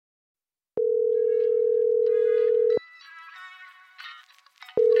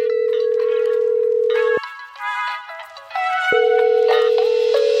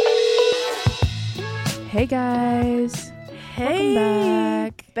Hey guys. Hey,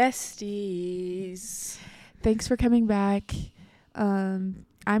 Welcome back. besties. Thanks for coming back. I'm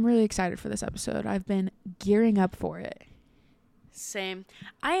really excited for this episode. I've been gearing up for it. Same.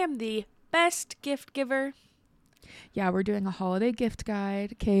 I am the best gift giver. Yeah, we're doing a holiday gift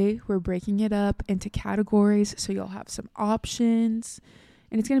guide. Okay, we're breaking it up into categories so you'll have some options,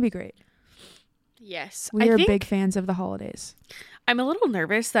 and it's going to be great. Yes. We are big fans of the holidays. I'm a little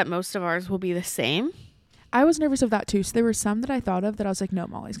nervous that most of ours will be the same. I was nervous of that too. So there were some that I thought of that I was like, no,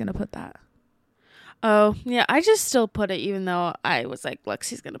 Molly's going to put that. Oh, yeah. I just still put it even though I was like,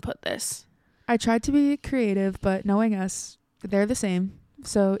 Lexi's going to put this. I tried to be creative, but knowing us, they're the same.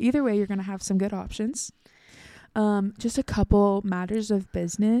 So either way, you're going to have some good options. Just a couple matters of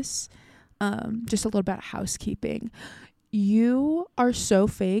business. Just a little bit of housekeeping. You are so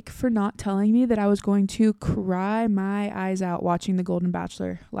fake for not telling me that I was going to cry my eyes out watching The Golden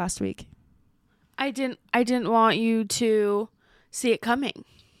Bachelor last week. I didn't want you to see it coming.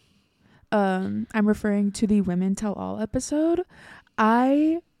 I'm referring to the Women Tell All episode.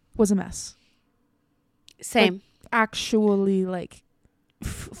 I was a mess. Same. Like, actually, like,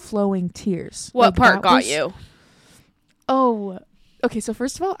 flowing tears. What like, part got you? Oh, okay. So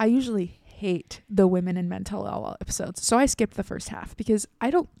first of all, I usually hate the Women and Men Tell All episodes. So I skipped the first half because I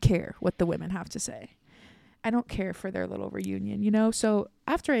don't care what the women have to say. I don't care for their little reunion, you know? So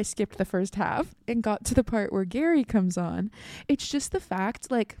after I skipped the first half and got to the part where Gary comes on, it's just the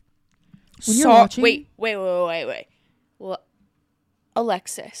fact, like, when you're watching... Wait. Well,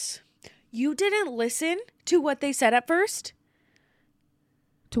 Alexis, you didn't listen to what they said at first?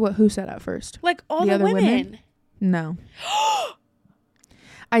 To what? Who said at first? Like all the other women? No.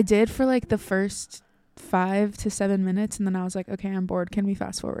 I did for like the first 5 to 7 minutes, and then I was like, okay, I'm bored. Can we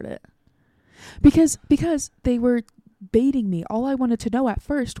fast forward it? Because they were baiting me. All I wanted to know at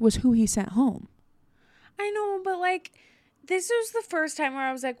first was who he sent home. I know, but like, this was the first time where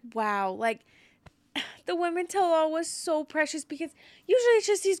I was like, wow, like, the Women Tell All was so precious, because usually it's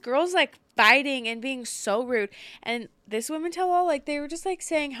just these girls like fighting and being so rude. And this Women Tell All, like, they were just like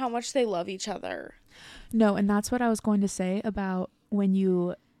saying how much they love each other. No, and that's what I was going to say about when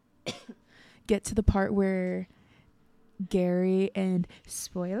you get to the part where Gary, and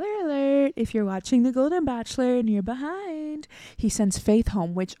spoiler alert, if you're watching The Golden Bachelor and you're behind, he sends Faith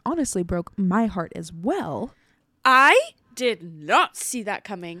home, which honestly broke my heart as well. I did not see that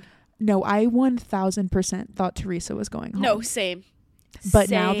coming. No, I 1000% thought Teresa was going home. No, same. But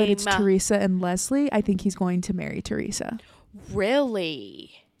now that it's Teresa and Leslie, I think he's going to marry Teresa.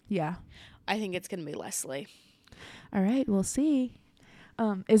 Really? Yeah. I think it's going to be Leslie. All right, we'll see.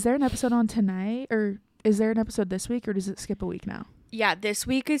 Is there an episode on tonight, or is there an episode this week, or does it skip a week now? Yeah, this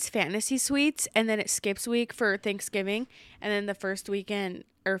week is Fantasy Suites, and then it skips week for Thanksgiving, and then the first week in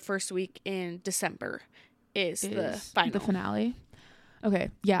December is the final. The finale. Okay,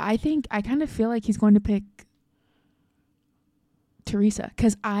 yeah, I kind of feel like he's going to pick Teresa,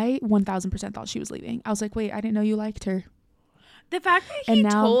 because I 1000% thought she was leaving. I was like, wait, I didn't know you liked her. The fact that he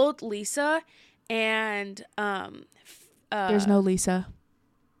told Lisa and there's no Lisa.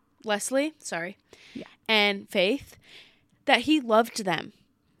 Leslie, sorry. Yeah. And Faith, that he loved them.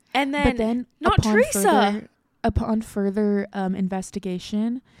 And then, but then not Teresa. Upon further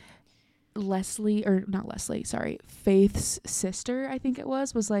investigation, Faith's sister, I think it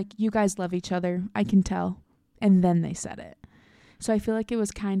was like, you guys love each other, I can tell. And then they said it. So I feel like it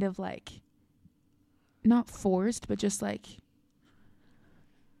was kind of like, not forced, but just like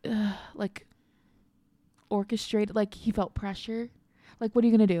orchestrated. Like, he felt pressure. Like, what are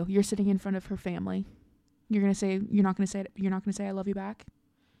you gonna do? You're sitting in front of her family. You're not gonna say I love you back?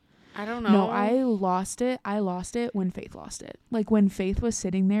 I don't know. No, I lost it when Faith lost it. Like, when Faith was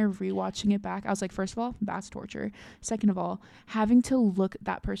sitting there rewatching it back, I was like, first of all, that's torture. Second of all, having to look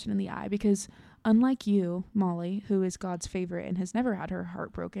that person in the eye, because unlike you, Molly, who is God's favorite and has never had her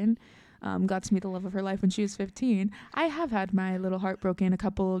heart broken, got to meet the love of her life when she was 15, I have had my little heart broken a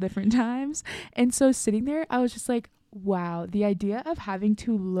couple different times. And so sitting there, I was just like, wow, the idea of having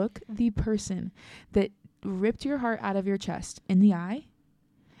to look the person that ripped your heart out of your chest in the eye,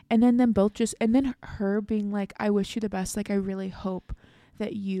 and then them both and then her being like, I wish you the best, like, I really hope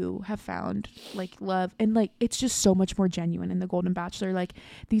that you have found like love. And like, it's just so much more genuine in The Golden Bachelor. Like,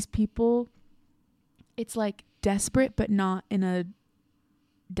 these people, it's like desperate, but not in a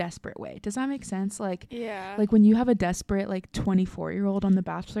desperate way. Does that make sense? Like, yeah, like when you have a desperate like 24-year-old on The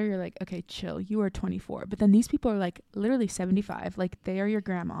Bachelor, you're like, okay, chill, you are 24. But then these people are like literally 75, like they are your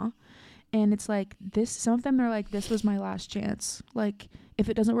grandma. And it's like, some of them are like, this was my last chance. Like, if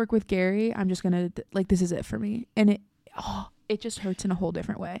it doesn't work with Gary, I'm just gonna, like, this is it for me. And it just hurts in a whole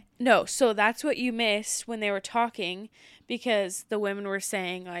different way. No, so that's what you missed when they were talking, because the women were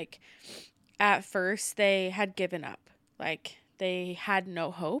saying, like, at first they had given up. Like, they had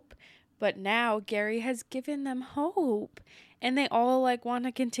no hope. But now Gary has given them hope. And they all, like, want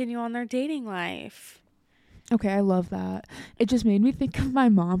to continue on their dating life. Okay, I love that. It just made me think of my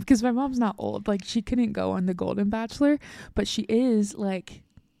mom, because my mom's not old. Like, she couldn't go on the Golden Bachelor, but she is, like,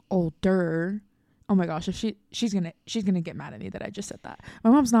 older. Oh my gosh, if she's gonna get mad at me that I just said that. My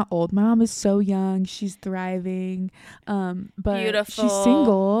mom's not old. My mom is so young. She's thriving. But Beautiful. She's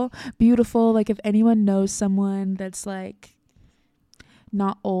single. Beautiful. Like, if anyone knows someone that's, like,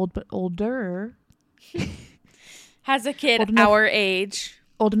 not old but older, has a kid our age.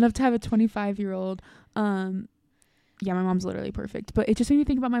 Old enough to have a 25-year-old. Yeah, my mom's literally perfect. But it just made me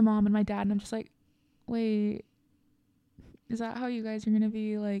think about my mom and my dad, and I'm just like, wait, is that how you guys are gonna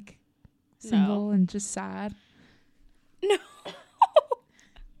be, like, single and just sad? No.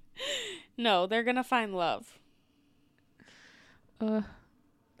 No, they're gonna find love.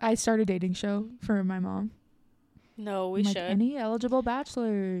 I started a dating show for my mom. No, we should. Any eligible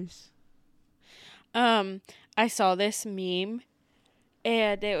bachelors? I saw this meme,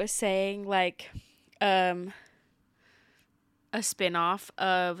 and it was saying, like, a spinoff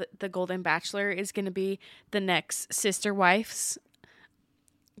of The Golden Bachelor is going to be the next Sister Wives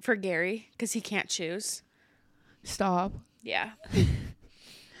for Gary, because he can't choose. Stop. Yeah.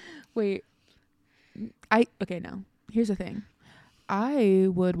 Wait. Okay, no. Here's the thing. I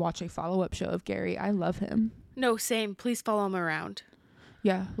would watch a follow-up show of Gary. I love him. No, same. Please follow him around.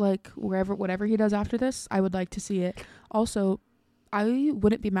 Yeah, like, whatever he does after this, I would like to see it. Also, I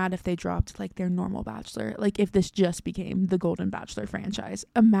wouldn't be mad if they dropped, like, their normal Bachelor. Like, if this just became the Golden Bachelor franchise.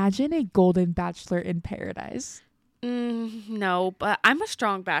 Imagine a Golden Bachelor in paradise. No, but I'm a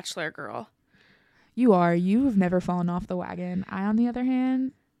strong Bachelor girl. You are. You have never fallen off the wagon. I, on the other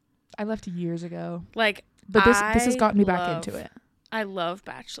hand, I left years ago. Like, but this has gotten me back into it. I love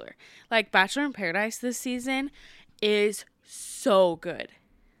Bachelor. Like, Bachelor in Paradise this season is so good.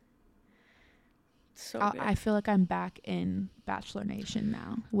 So good. I feel like I'm back in Bachelor Nation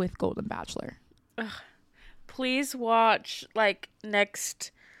now with Golden Bachelor. Ugh. Please watch, like,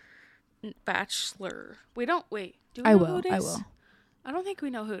 next Bachelor. Do we know who it is? I will. I don't think we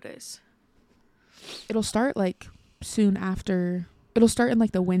know who it is. It'll start, like, soon after. It'll start in,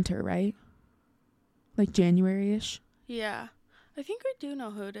 like, the winter, right? Like, January-ish. Yeah. I think we do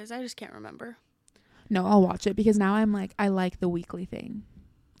know who it is. I just can't remember. No, I'll watch it because now I'm like, I like the weekly thing.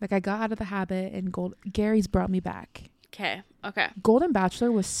 Like, I got out of the habit, and Gary's brought me back. Okay. Golden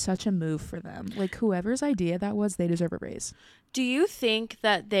Bachelor was such a move for them. Like, whoever's idea that was, they deserve a raise. Do you think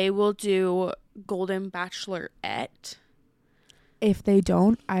that they will do Golden Bachelorette? If they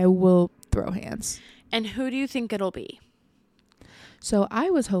don't, I will throw hands. And who do you think it'll be? So I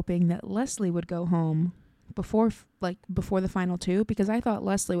was hoping that Leslie would go home before the final two, because I thought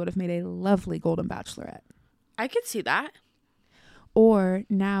Leslie would have made a lovely Golden Bachelorette. I could see that. Or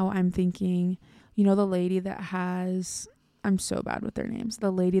now I'm thinking, you know, the lady that has, I'm so bad with their names,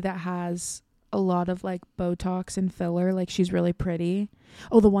 the lady that has a lot of, like, Botox and filler, like, she's really pretty.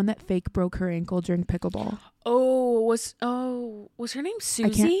 Oh, the one that fake broke her ankle during pickleball. Was her name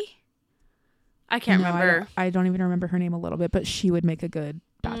Susie? I can't remember. I don't even remember her name a little bit, but she would make a good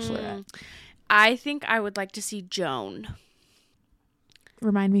Bachelorette. I think I would like to see Joan.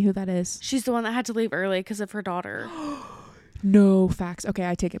 Remind me who that is. She's the one that had to leave early because of her daughter. No, facts. Okay,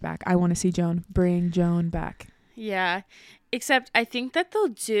 I take it back. I want to see Joan. Bring Joan back. Yeah. Except I think that they'll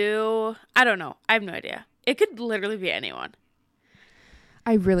do, I don't know. I have no idea. It could literally be anyone.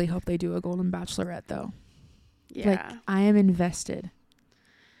 I really hope they do a Golden Bachelorette, though. Yeah. Like, I am invested.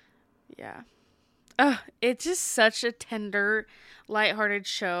 Yeah. It's just such a tender, lighthearted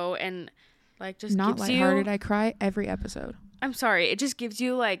show, and, like, just not gives lighthearted. you, I cry every episode. I'm sorry. It just gives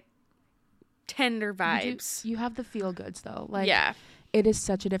you, like, tender vibes. You have the feel goods, though. Like, yeah. It is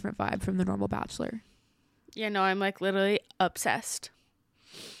such a different vibe from the normal Bachelor. Yeah, no, I'm, like, literally obsessed.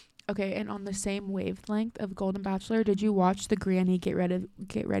 Okay, and on the same wavelength of Golden Bachelor, did you watch the Granny Get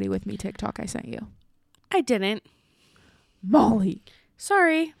Ready With Me TikTok I sent you? I didn't. Molly.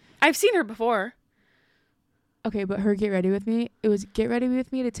 Sorry. I've seen her before. Okay, but her Get Ready With Me, it was get ready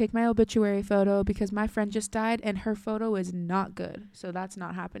with me to take my obituary photo because my friend just died and her photo is not good. So that's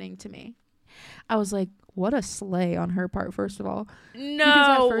not happening to me. I was like, what a slay on her part, first of all. No. Because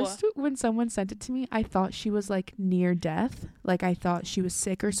at first, when someone sent it to me, I thought she was, like, near death. Like, I thought she was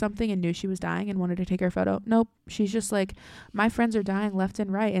sick or something and knew she was dying and wanted to take her photo. Nope. She's just like, my friends are dying left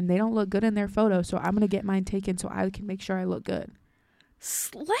and right and they don't look good in their photo, so I'm going to get mine taken so I can make sure I look good.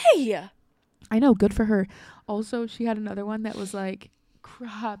 Slay. I know, good for her. Also, she had another one that was like,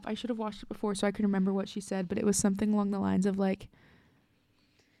 crap, I should have watched it before so I could remember what she said, but it was something along the lines of like,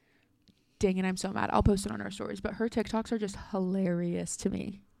 dang it, I'm so mad. I'll post it on our stories, but her TikToks are just hilarious to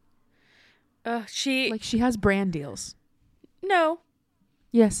me. She Like, she has brand deals. No.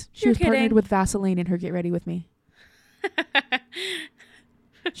 Yes, she You're was partnered kidding. with Vaseline in her Get Ready With Me.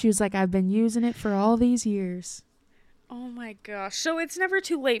 She was like, I've been using it for all these years. Oh my gosh. So it's never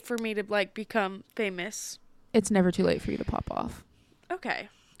too late for me to like become famous. It's never too late for you to pop off. Okay.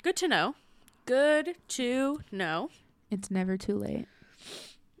 Good to know. Good to know. It's never too late.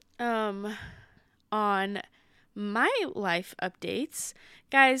 On my life updates,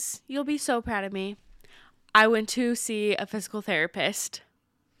 guys, you'll be so proud of me. I went to see a physical therapist.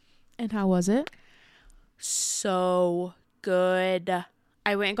 And how was it? So good.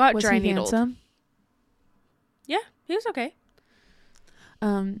 I went and got Was dry he needled. handsome? Yeah, he was okay.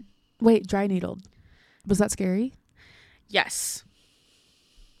 Wait, dry needled. Was that scary? Yes.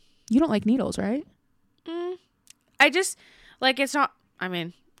 You don't like needles, right? I just, like, it's not, I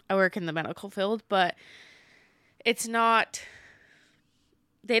mean, I work in the medical field, but it's not,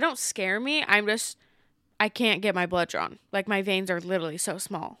 they don't scare me. I can't get my blood drawn. Like, my veins are literally so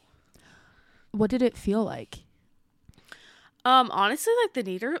small. What did it feel like? Honestly, like the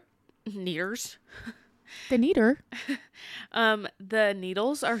needers. The neater. The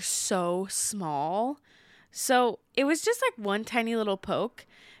needles are so small. So it was just like one tiny little poke,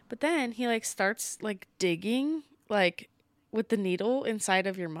 but then he like starts like digging like with the needle inside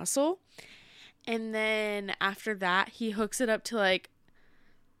of your muscle. And then after that, he hooks it up to like,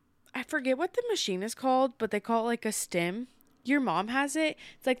 I forget what the machine is called, but they call it like a stim. Your mom has it.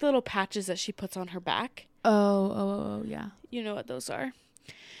 It's like the little patches that she puts on her back. Oh, yeah. You know what those are.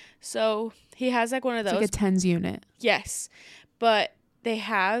 So he has like one of those. It's like a TENS unit. Yes. But they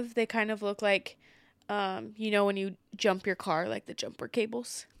kind of look like, you know, when you jump your car, like the jumper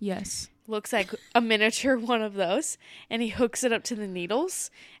cables. Yes. Looks like a miniature one of those. And he hooks it up to the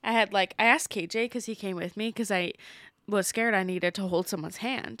needles. I asked KJ because he came with me because I was scared I needed to hold someone's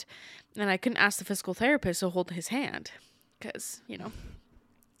hand. And I couldn't ask the physical therapist to hold his hand because, you know.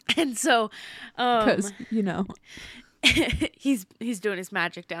 And so, because, you know. he's doing his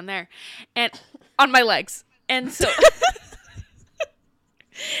magic down there and on my legs. And so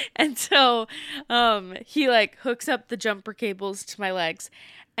he like hooks up the jumper cables to my legs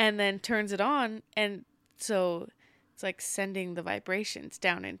and then turns it on, and so it's like sending the vibrations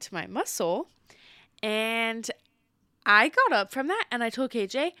down into my muscle. And I got up from that and I told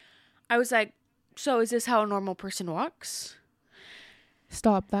KJ, I was like, so is this how a normal person walks?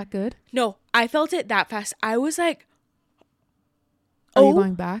 Stop, that good? No, I felt it that fast. I was like, Are you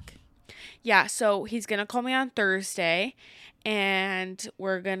going back? Yeah, so he's going to call me on Thursday, and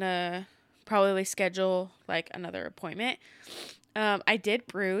we're going to probably schedule, like, another appointment. I did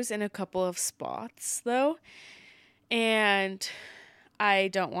bruise in a couple of spots, though, and I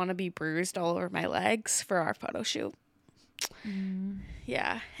don't want to be bruised all over my legs for our photo shoot.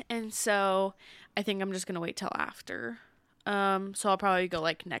 Yeah, and so I think I'm just going to wait till after. So I'll probably go,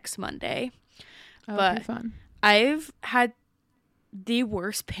 like, next Monday. Oh, but fun. I've had the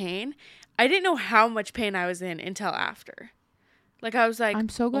worst pain. I didn't know how much pain I was in until after. Like, I was like, I'm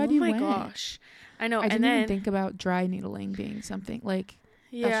so glad you went. Oh my gosh. I know. I didn't even think about dry needling being something like,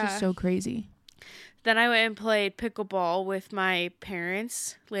 yeah. That's just so crazy. Then I went and played pickleball with my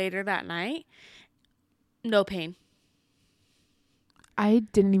parents later that night. No pain. I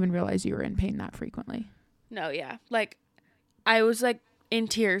didn't even realize you were in pain that frequently. No, yeah. Like, I was like in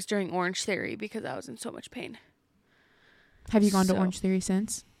tears during Orange Theory because I was in so much pain. Have you gone to Orange Theory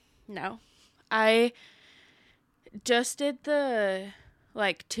since? No. I just did the,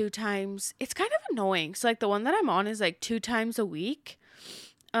 like, 2 times. It's kind of annoying. So, like, the one that I'm on is, like, 2 times a week.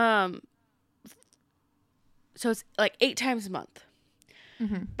 So, it's, like, 8 times a month.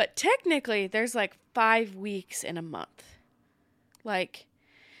 Mm-hmm. But technically, there's, like, 5 weeks in a month. Like.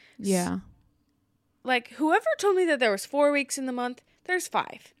 Yeah. Like, whoever told me that there was 4 weeks in the month, there's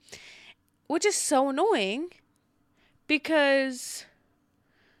 5. Which is so annoying. Because,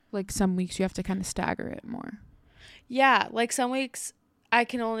 like, some weeks you have to kind of stagger it more. Yeah, like, some weeks I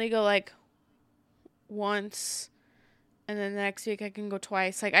can only go, like, once, and then the next week I can go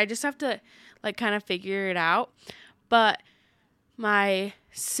twice. Like, I just have to, like, kind of figure it out. But my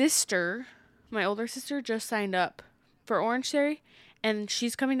older sister, just signed up for Orange Theory, and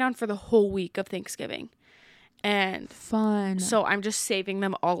she's coming down for the whole week of Thanksgiving. And fun. So I'm just saving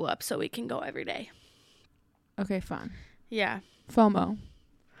them all up so we can go every day. Okay, fun. Yeah. FOMO.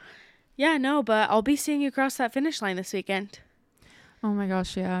 Yeah, no, but I'll be seeing you cross that finish line this weekend. Oh my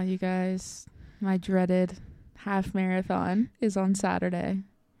gosh, yeah, you guys. My dreaded half marathon is on Saturday.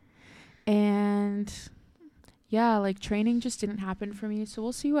 And yeah, like training just didn't happen for me. So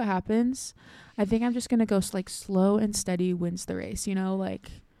we'll see what happens. I think I'm just going to go like slow and steady wins the race, you know,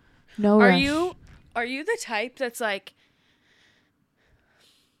 like no Are rush. you the type that's like,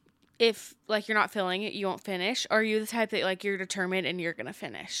 if like you're not feeling it, you won't finish? Or are you the type that like you're determined and you're going to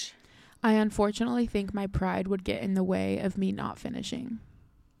finish? I unfortunately think my pride would get in the way of me not finishing.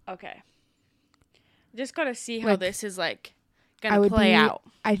 Okay. Just got to see how Like, this is like going to play out.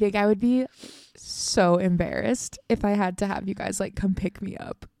 I think I would be so embarrassed if I had to have you guys like come pick me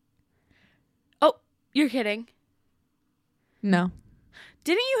up. Oh, you're kidding. No.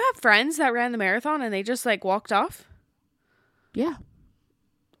 Didn't you have friends that ran the marathon and they just like walked off? Yeah.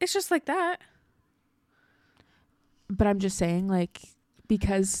 It's just like that. But I'm just saying, like,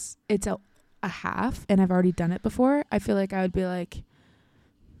 because it's a half and I've already done it before, I feel like I would be like,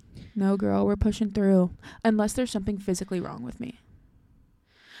 no, girl, we're pushing through. Unless there's something physically wrong with me.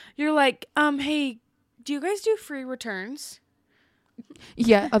 You're like, hey, do you guys do free returns?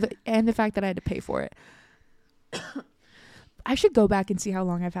 Yeah, and the fact that I had to pay for it. I should go back and see how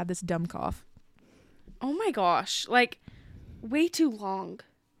long I've had this dumb cough. Oh my gosh. Like, way too long.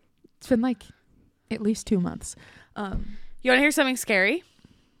 It's been like at least 2 months. You want to hear something scary?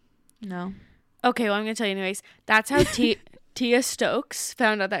 No. Okay, well, I'm going to tell you anyways. That's how Tia Stokes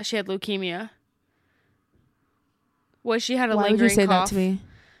found out that she had leukemia. She had a Why lingering would you say cough. that to me?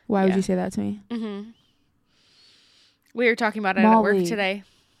 Why would you say that to me? Mm-hmm. We were talking about it at work today.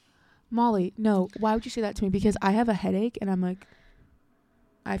 Molly, no. Why would you say that to me? Because I have a headache and I'm like,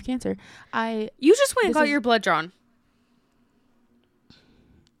 I have cancer. You just went and got your blood drawn.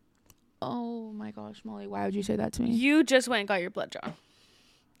 Oh my gosh, Molly, why would you say that to me? You just went and got your blood drawn.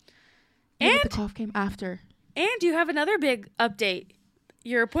 Yeah, but the cough came after. And you have another big update.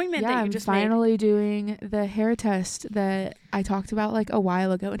 Your appointment that you just made. I'm finally doing the hair test that I talked about like a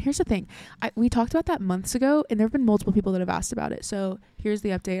while ago. And here's the thing. We talked about that months ago, and there have been multiple people that have asked about it. So here's the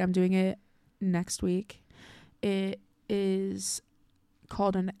update. I'm doing it next week. It is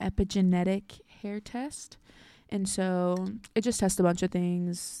called an epigenetic hair test. And so it just tests a bunch of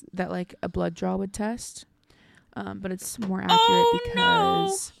things that like a blood draw would test. But it's more accurate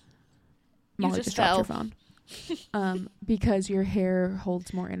because Molly just dropped your phone. Because your hair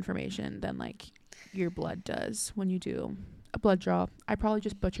holds more information than like your blood does when you do a blood draw. I probably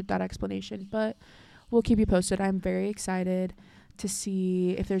just butchered that explanation, but we'll keep you posted. I'm very excited to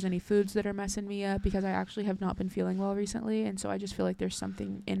see if there's any foods that are messing me up because I actually have not been feeling well recently, and so I just feel like there's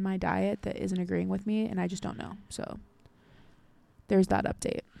something in my diet that isn't agreeing with me, and I just don't know. So there's that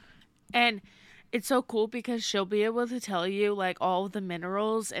update. And it's so cool because she'll be able to tell you like all of the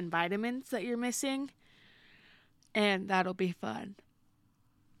minerals and vitamins that you're missing, and that'll be fun.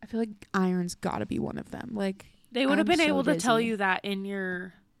 I feel like iron's gotta be one of them. Like, they would have been able to tell you that in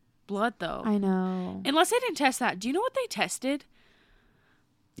your blood though. I know. Unless they didn't test that. Do you know what they tested?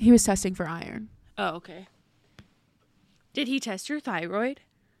 He was testing for iron. Oh, okay. Did he test your thyroid?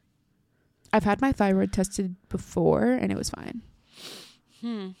 I've had my thyroid tested before and it was fine.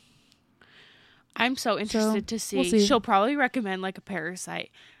 I'm so interested to see. We'll see. She'll probably recommend like a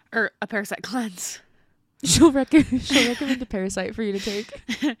parasite cleanse. She'll recommend a parasite for you to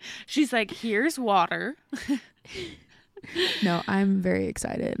take. She's like, here's water. No, I'm very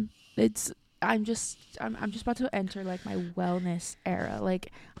excited. I'm just about to enter like my wellness era.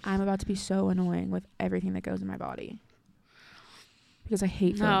 Like, I'm about to be so annoying with everything that goes in my body because I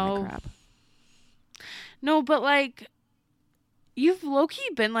hate feeling like crap. No, but like, you've low-key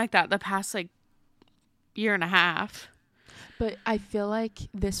been like that the past like year and a half. But I feel like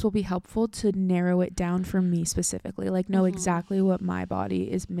this will be helpful to narrow it down for me specifically. Like, know exactly what my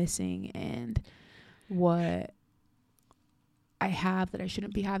body is missing and what I have that I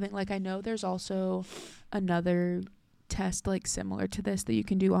shouldn't be having. Like, I know there's also another test like similar to this that you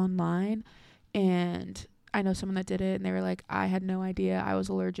can do online, and I know someone that did it and they were like, I had no idea I was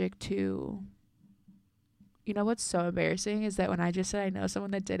allergic to. You know what's so embarrassing is that when I just said I know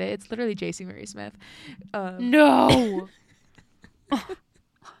someone that did it, it's literally JC Murray Smith. No. Let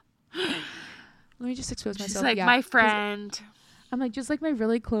me just expose myself. She's like, my friend. I'm like, just like my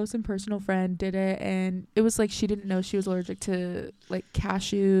really close and personal friend did it, and it was like she didn't know she was allergic to like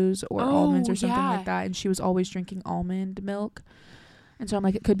cashews or almonds or something like that, and she was always drinking almond milk. And so I'm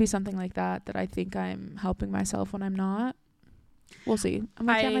like, it could be something like that I think I'm helping myself when I'm not. We'll see. I'm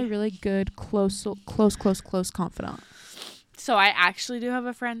like, my really good close confidant. So I actually do have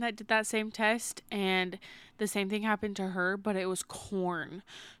a friend that did that same test, and the same thing happened to her, but it was corn.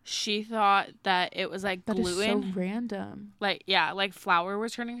 She thought that it was like That is gluten. so random. Like, yeah, like flour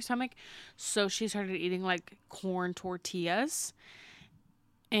was hurting her stomach. So she started eating like corn tortillas.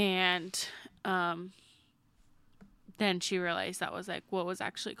 And then she realized that was like what was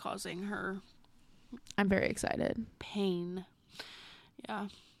actually causing her I'm very excited. pain. Yeah.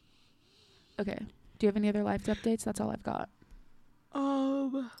 Okay. Do you have any other life updates? That's all I've got.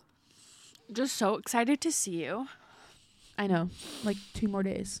 Just so excited to see you. I know. Like 2 more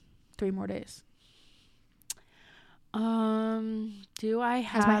days. 3 more days. Do I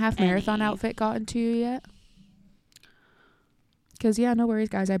have Has my half marathon any? outfit gotten to you yet? Because, yeah, no worries,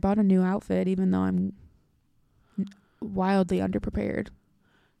 guys. I bought a new outfit even though I'm wildly underprepared.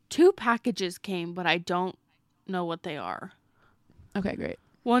 2 packages came, but I don't know what they are. Okay, great.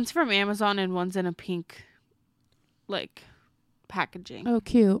 One's from Amazon and one's in a pink, like, packaging. Oh,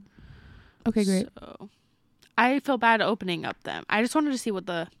 cute. Okay, great. So, I feel bad opening up them. I just wanted to see what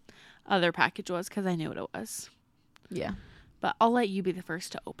the other package was because I knew what it was. Yeah. But I'll let you be the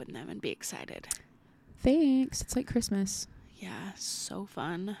first to open them and be excited. Thanks. It's like Christmas. Yeah, so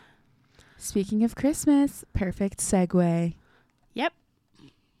fun. Speaking of Christmas, perfect segue. Yep.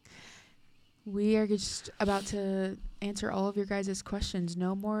 We are just about to answer all of your guys' questions.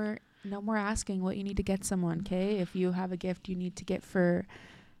 No more asking what you need to get someone, okay? If you have a gift you need to get for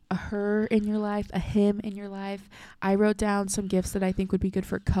a her in your life, a him in your life. I wrote down some gifts that I think would be good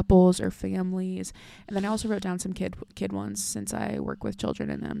for couples or families. And then I also wrote down some kid ones since I work with children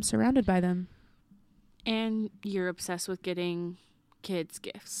and I'm surrounded by them. And you're obsessed with getting kids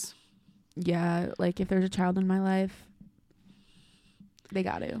gifts. Yeah, like if there's a child in my life, they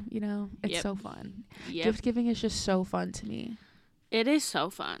got to, you know? It's so fun. Yep. Gift giving is just so fun to me. It is so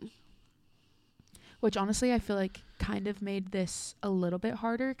fun. Which honestly, I feel like kind of made this a little bit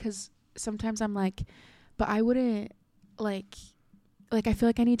harder because sometimes I'm like, but I wouldn't like I feel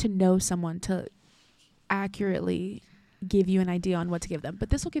like I need to know someone to accurately give you an idea on what to give them.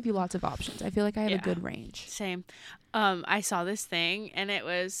 But this will give you lots of options. I feel like I have a good range. Same. I saw this thing and it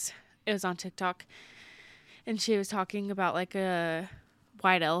was on TikTok and she was talking about like a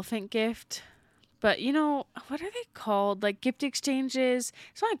white elephant gift. But, you know, what are they called? Like, gift exchanges.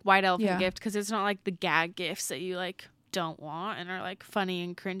 It's not like white elephant gift because it's not like the gag gifts that you, like, don't want and are, like, funny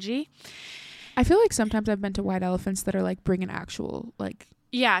and cringy. I feel like sometimes I've been to white elephants that are, like, bring an actual, like...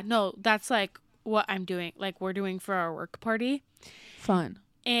 Yeah, no, that's, like, what I'm doing. Like, we're doing for our work party. Fun.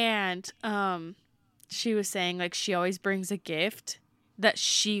 And she was saying, like, she always brings a gift that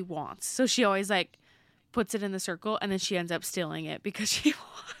she wants. So she always, like, puts it in the circle and then she ends up stealing it because she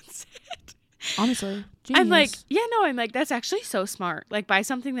wants it. Honestly, genius. I'm like, that's actually so smart. Like, buy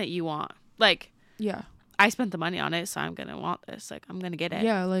something that you want. Like, yeah, I spent the money on it, so I'm gonna want this. Like, I'm gonna get it.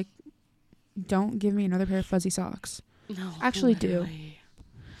 Yeah, like, don't give me another pair of fuzzy socks. No, actually literally.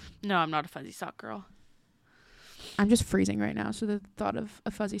 No, I'm not a fuzzy sock girl. I'm just freezing right now, so the thought of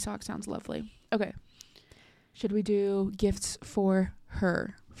a fuzzy sock sounds lovely. Okay, should we do gifts for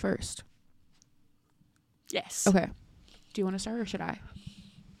her first? Yes. Okay. Do you want to start or should I?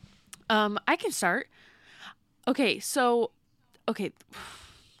 I can start. Okay.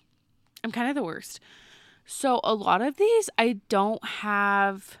 I'm kind of the worst. So a lot of these I don't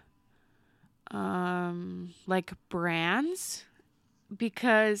have, like brands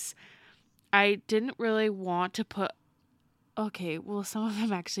because I didn't really want to put, okay, well, some of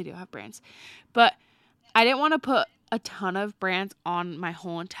them actually do have brands, but I didn't want to put a ton of brands on my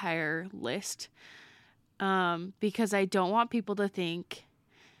whole entire list, because I don't want people to think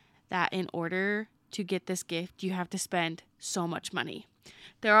that in order to get this gift, you have to spend so much money.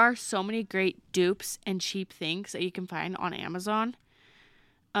 There are so many great dupes and cheap things that you can find on Amazon.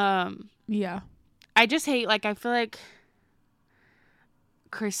 Yeah. I just hate, like, I feel like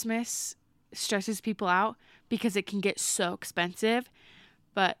Christmas stresses people out because it can get so expensive.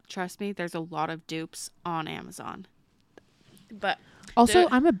 But trust me, there's a lot of dupes on Amazon. But also,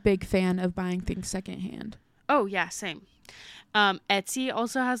 I'm a big fan of buying things secondhand. Oh, yeah, same. Etsy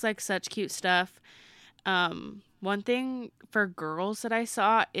also has, like, such cute stuff. One thing for girls that I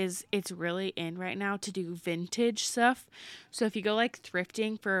saw is it's really in right now to do vintage stuff. So if you go, like,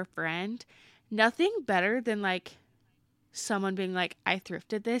 thrifting for a friend, nothing better than, like, someone being like, I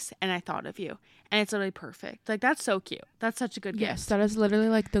thrifted this and I thought of you. And it's literally perfect. Like, that's so cute. That's such a good gift. Yes, that is literally,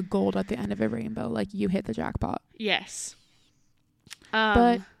 like, the gold at the end of a rainbow. Like, you hit the jackpot. Yes.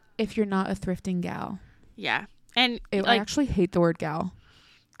 But if you're not a thrifting gal. Yeah. And I actually hate the word gal.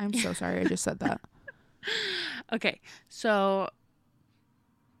 I'm so sorry I just said that. Okay. So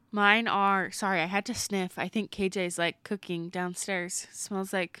Mine are, sorry, I had to sniff. I think KJ's like cooking downstairs.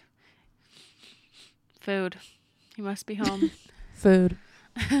 Smells like food. He must be home. Food.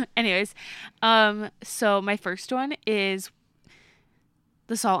 Anyways, so my first one is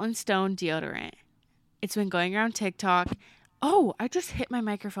the Salt and Stone deodorant. It's been going around TikTok. Oh, I just hit my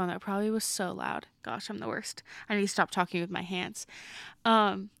microphone. That probably was so loud. Gosh, I'm the worst. I need to stop talking with my hands.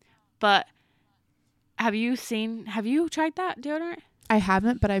 But have you tried that deodorant? I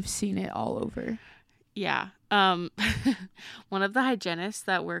haven't, but I've seen it all over. Yeah. One of the hygienists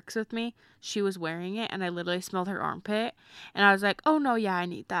that works with me, she was wearing it and I literally smelled her armpit and I was like, oh no, yeah, I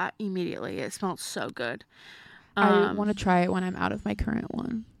need that immediately. It smelled so good. I want to try it when I'm out of my current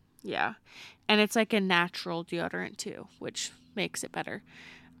one. Yeah. And it's like a natural deodorant too, which makes it better.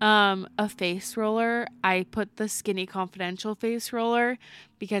 A face roller. I put the Skinny Confidential face roller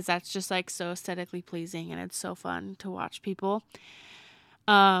because that's just like so aesthetically pleasing and it's so fun to watch people.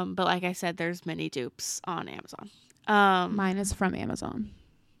 But like I said, there's many dupes on Amazon. Mine is from Amazon.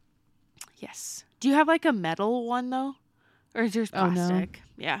 Yes. Do you have like a metal one though? Or is yours plastic? Oh,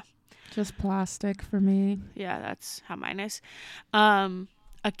 no. Yeah. Just plastic for me. Yeah, that's how mine is.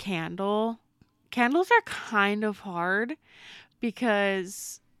 A candle. Candles are kind of hard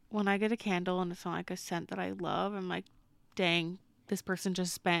because when I get a candle and it's not like a scent that I love, I'm like, dang, this person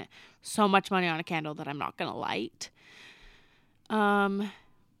just spent so much money on a candle that I'm not going to light.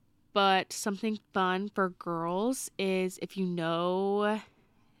 But something fun for girls is if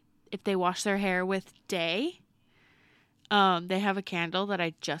they wash their hair with Day, they have a candle that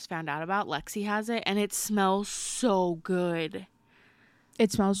I just found out about. Lexi has it and it smells so good.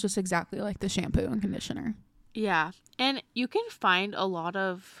 It smells just exactly like the shampoo and conditioner. Yeah. And you can find a lot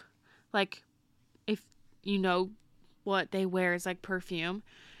of, like, if you know what they wear is like perfume,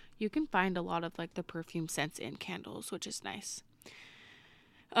 you can find a lot of like the perfume scents in candles, which is nice.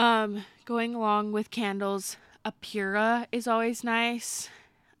 Going along with candles, a Pura is always nice.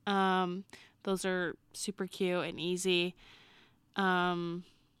 Those are super cute and easy. An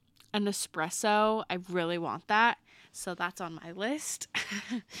espresso, I really want that. So that's on my list.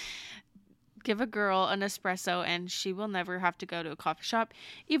 Give a girl an espresso and she will never have to go to a coffee shop,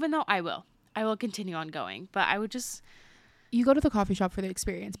 even though I will. I will continue on going, but I would just... You go to the coffee shop for the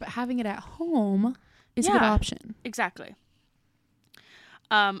experience, but having it at home is a good option. Exactly.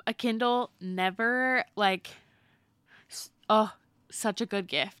 A Kindle, never, like... Oh, such a good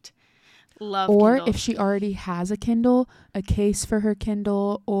gift. Love or Kindle. If she already has a Kindle, a case for her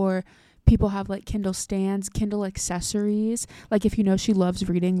Kindle, or people have like Kindle stands, Kindle accessories. Like if you know she loves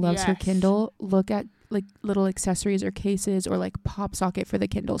reading, loves her Kindle, look at like little accessories or cases or like pop socket for the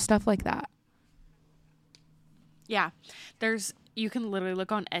Kindle, stuff like that. Yeah. You can literally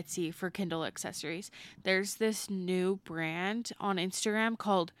look on Etsy for Kindle accessories. There's this new brand on Instagram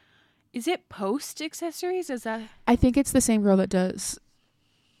called, is it Post Accessories? I think it's the same girl that does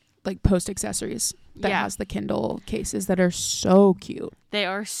like Post Accessories that has the Kindle cases that are so cute. They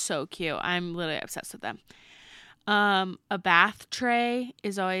are so cute. I'm literally obsessed with them. A bath tray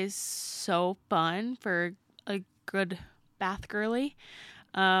is always so fun for a good bath girly.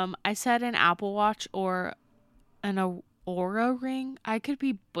 I said an Apple Watch or an Aura ring. I could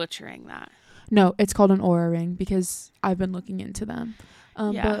be butchering that. No, it's called an Aura ring because I've been looking into them.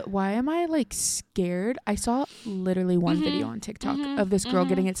 But why am I like scared? I saw literally one video on TikTok of this girl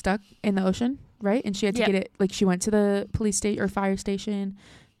getting it stuck in the ocean, right? And she had to get it, like she went to the police station or fire station.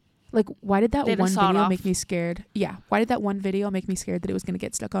 Like, why did that one video make me scared? Yeah. Why did that one video make me scared that it was going to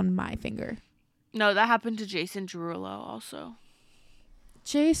get stuck on my finger? No, that happened to Jason Derulo also.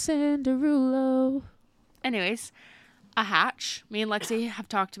 Jason Derulo. Anyways, a hatch. Me and Lexi have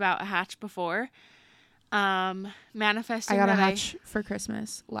talked about a hatch before. Manifesting. I got a hatch for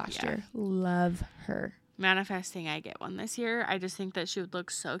Christmas last year. Love her. Manifesting I get one this year. I just think that she would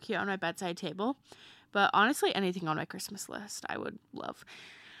look so cute on my bedside table. But honestly, anything on my Christmas list I would love.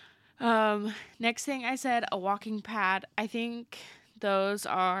 Next thing I said, a walking pad. I think those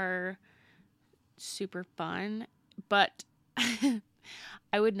are super fun, but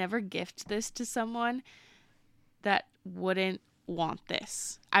I would never gift this to someone that wouldn't want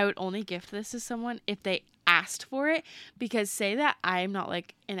this. I would only gift this to someone if they asked for it, because say that I'm not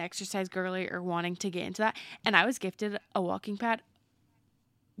like an exercise girly or wanting to get into that and I was gifted a walking pad,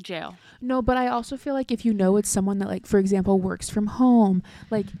 jail. No, but I also feel like if you know it's someone that, like, for example, works from home,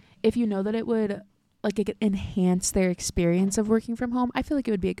 like if you know that it would like it could enhance their experience of working from home, I feel like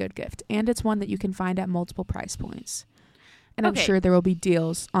it would be a good gift. And it's one that you can find at multiple price points. And I'm sure there will be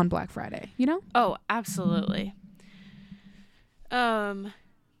deals on Black Friday, you know? Oh, absolutely.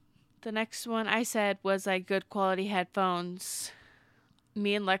 The next one I said was like good quality headphones.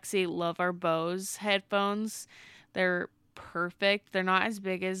 me and Lexi love our Bose headphones. They're perfect. They're not as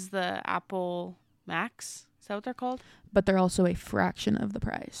big as the Apple Max. Is that what they're called? But they're also a fraction of the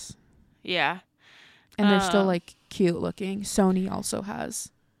price. Yeah. And they're still like cute looking. Sony also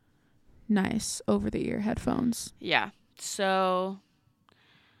has nice over the ear headphones. Yeah. So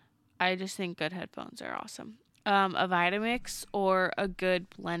I just think good headphones are awesome. A Vitamix or a good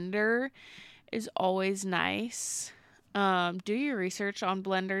blender is always nice. Do your research on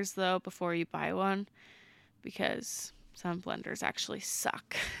blenders though before you buy one, because some blenders actually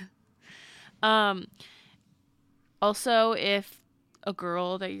suck. Also, if a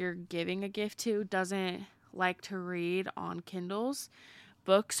girl that you're giving a gift to doesn't like to read on Kindles,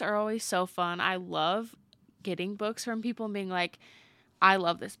 books are always so fun. I love getting books from people and being like, I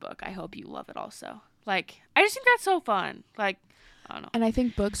love this book. I hope you love it also. Like, I just think that's so fun. Like, I don't know. And I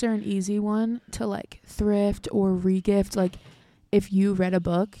think books are an easy one to like thrift or regift. Like, if you read a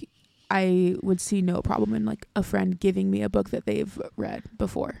book, I would see no problem in like a friend giving me a book that they've read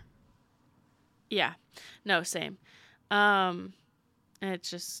before. Yeah. No, same. And it's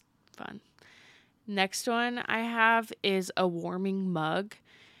just fun. Next one I have is a warming mug.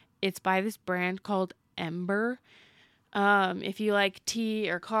 It's by this brand called Ember. If you like tea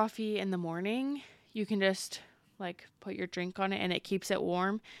or coffee in the morning, you can just like put your drink on it and it keeps it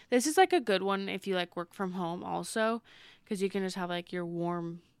warm. This is like a good one if you like work from home also, because you can just have like your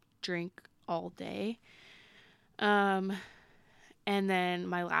warm drink all day. And then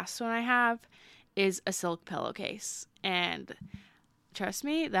my last one I have is a silk pillowcase, and trust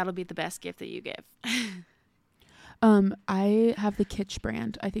me, that'll be the best gift that you give. I have the Kitsch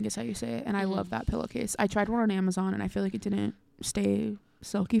brand, I think is how you say it, and I love that pillowcase. I tried one on Amazon and I feel like it didn't stay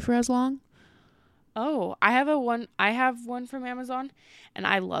silky for as long. Oh, I have one from Amazon and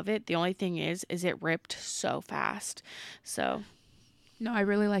I love it. The only thing is it ripped so fast. So no, I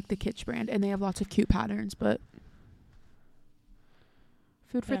really like the Kitsch brand, and they have lots of cute patterns, but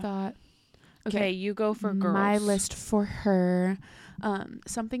food for thought. Okay, you go for girls. My list for her,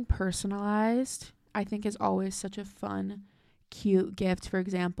 something personalized, I think is always such a fun, cute gift. For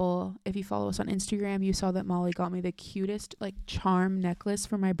example, if you follow us on Instagram, you saw that Molly got me the cutest like charm necklace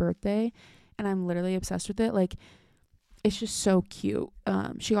for my birthday, and I'm literally obsessed with it. Like, it's just so cute.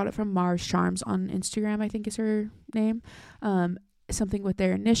 She got it from Mars Charms on Instagram, I think is her name. Something with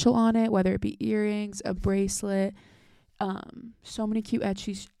their initial on it, whether it be earrings, a bracelet. So many cute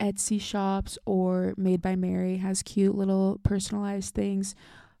Etsy shops, or Made by Mary has cute little personalized things.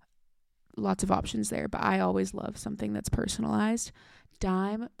 Lots of options there, but I always love something that's personalized.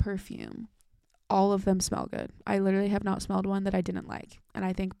 Dime perfume. All of them smell good. I literally have not smelled one that I didn't like, and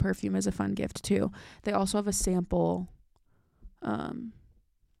I think perfume is a fun gift too. They also have a sample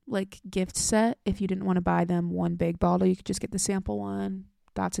like gift set. If you didn't want to buy them one big bottle, you could just get the sample one.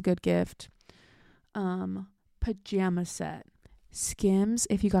 That's a good gift. Pajama set. Skims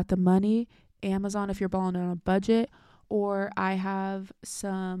if you got the money. Amazon if you're balling on a budget. Or I have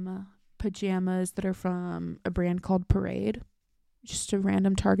some pajamas that are from a brand called Parade. Just a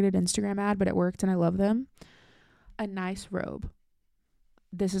random targeted Instagram ad, but it worked and I love them. A nice robe.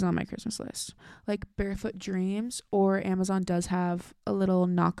 This is on my Christmas list. Like Barefoot Dreams, or Amazon does have a little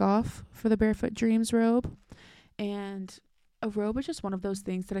knockoff for the Barefoot Dreams robe. And a robe is just one of those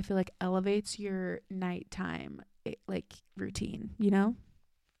things that I feel like elevates your nighttime like routine, you know?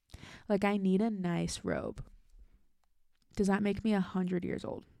 Like, I need a nice robe. Does that make me 100 years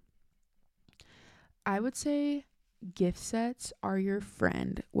old? I would say gift sets are your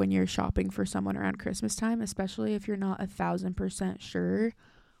friend when you're shopping for someone around Christmas time, especially if you're not 1,000% sure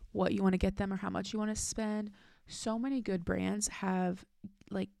what you want to get them or how much you want to spend. So many good brands have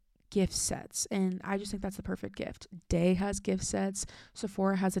like gift sets, and I just think that's the perfect gift. Day has gift sets.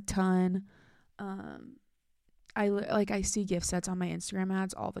 Sephora has a ton. I see gift sets on my Instagram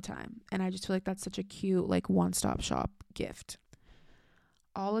ads all the time, and I just feel like that's such a cute like one-stop shop gift.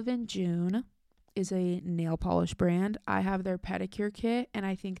 Olive and June is a nail polish brand. I have their pedicure kit, and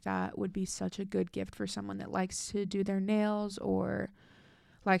I think that would be such a good gift for someone that likes to do their nails or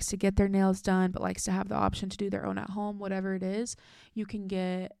likes to get their nails done but likes to have the option to do their own at home. Whatever it is, you can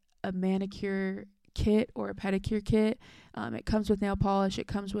get a manicure kit or a pedicure kit. It comes with nail polish, it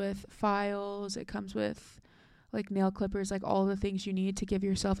comes with files, it comes with like nail clippers, like all the things you need to give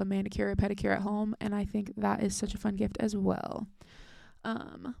yourself a manicure or pedicure at home, and I think that is such a fun gift as well.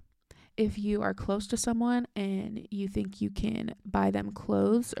 If you are close to someone and you think you can buy them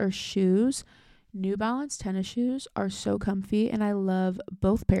clothes or shoes, New Balance tennis shoes are so comfy, and I love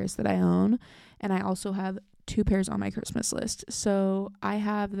both pairs that I own, and I also have 2 pairs on my Christmas list. So I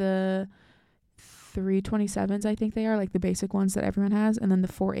have the 327s, I think they are, like the basic ones that everyone has, and then the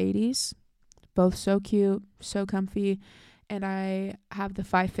 480s. Both so cute, so comfy. And I have the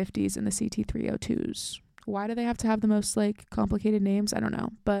 550s and the CT302s. Why do they have to have the most like complicated names? I don't know,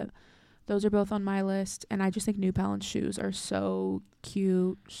 but those are both on my list. And I just think New Balance shoes are so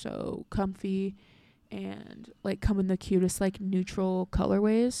cute, so comfy, and like come in the cutest like neutral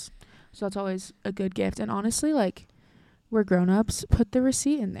colorways. So that's always a good gift. And honestly, like, we're grown-ups, put the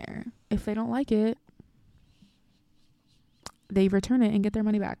receipt in there. If they don't like it, they return it and get their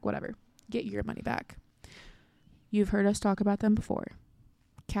money back. Whatever, get your money back. You've heard us talk about them before.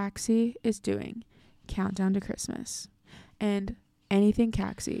 Caxi is doing Countdown to Christmas, and anything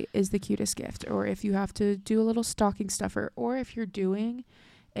Caxi is the cutest gift. Or if you have to do a little stocking stuffer, or if you're doing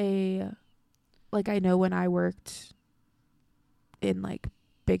a, like, I know when I worked in like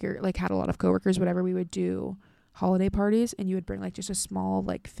bigger, like had a lot of coworkers, whatever, we would do holiday parties and you would bring like just a small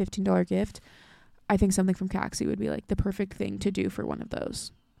like $15 gift. I think something from Caxi would be like the perfect thing to do for one of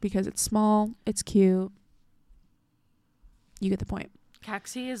those, because it's small, it's cute. You get the point.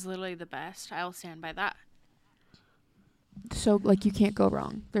 Caxi is literally the best. I'll stand by that. So like you can't go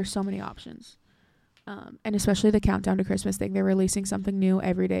wrong. There's so many options. And especially the Countdown to Christmas thing. They're releasing something new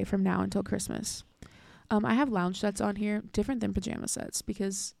every day from now until Christmas. I have lounge sets on here, different than pajama sets,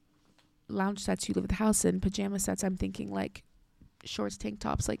 because lounge sets you leave the house in. Pajama sets, I'm thinking like shorts, tank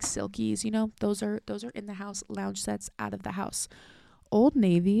tops, like silkies, you know, those are in the house. Lounge sets out of the house. Old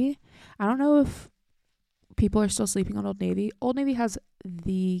Navy, I don't know if people are still sleeping on Old Navy. Old Navy has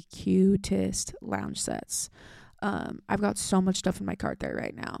the cutest lounge sets. I've got so much stuff in my cart there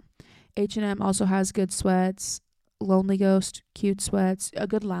right now. H&M also has good sweats. Lonely Ghost, cute sweats. A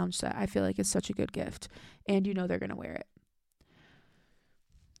good lounge set, I feel like, is such a good gift, and you know they're gonna wear it.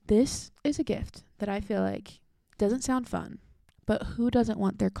 This is a gift that I feel like doesn't sound fun, but who doesn't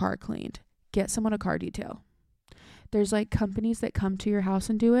want their car cleaned? Get someone a car detail. There's like companies that come to your house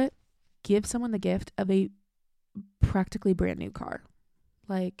and do it. Give someone the gift of a practically brand new car.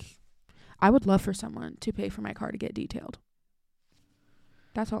 Like, I would love for someone to pay for my car to get detailed.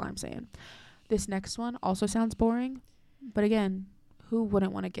 That's all I'm saying. This next one also sounds boring, but again, who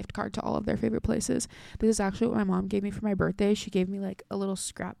wouldn't want a gift card to all of their favorite places? This is actually what my mom gave me for my birthday. She gave me like a little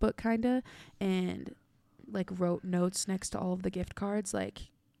scrapbook kinda, and like wrote notes next to all of the gift cards, like,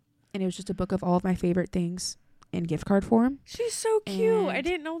 and it was just a book of all of my favorite things in gift card form. She's so cute. And I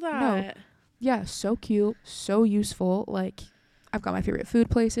didn't know that. No, yeah, so cute, so useful. Like, I've got my favorite food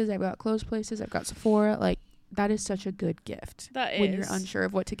places, I've got clothes places, I've got Sephora. Like, that is such a good gift. That when is. You're unsure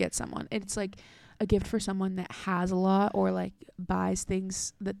of what to get someone. It's like a gift for someone that has a lot, or like buys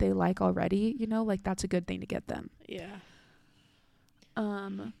things that they like already, you know, like that's a good thing to get them. Yeah.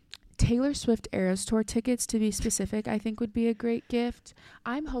 Taylor Swift Eras Tour tickets, to be specific, I think would be a great gift.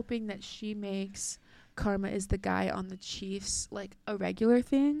 I'm hoping that she makes Karma is the Guy on the Chiefs like a regular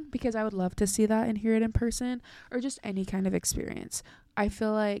thing, because I would love to see that and hear it in person, or just any kind of experience. I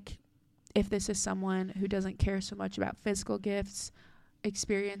feel like if this is someone who doesn't care so much about physical gifts,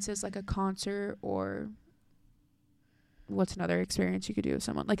 experiences like a concert, or what's another experience you could do with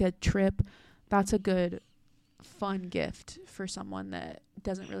someone, like a trip, that's a good fun gift for someone that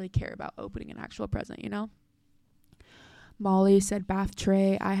doesn't really care about opening an actual present, you know. Molly said bath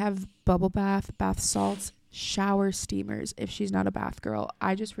tray. I have bubble bath, bath salts, shower steamers if she's not a bath girl.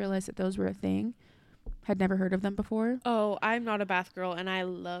 I just realized that those were a thing. Had never heard of them before. Oh, I'm not a bath girl, and I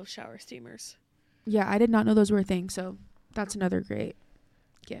love shower steamers. Yeah, I did not know those were a thing, so that's another great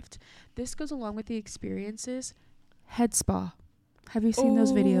gift. This goes along with the experiences. Head spa. Have you seen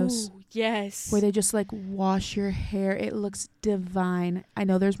those videos? Yes. Where they just like wash your hair. It looks divine. I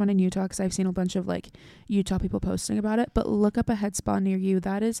know there's one in Utah because I've seen a bunch of like Utah people posting about it, but look up a head spa near you.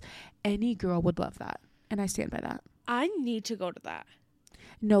 That is, any girl would love that. And I stand by that. I need to go to that.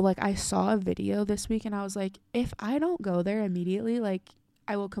 No, like I saw a video this week and I was like, if I don't go there immediately, like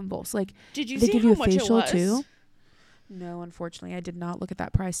I will convulse. Like, did you they see give how you a much facial it was? too? No, unfortunately, I did not look at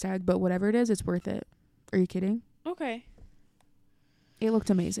that price tag, but whatever it is, it's worth it. Are you kidding? Okay. It looked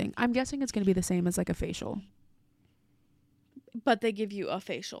amazing. I'm guessing it's going to be the same as like a facial. But they give you a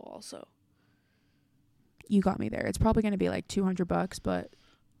facial also. You got me there. It's probably going to be like $200, but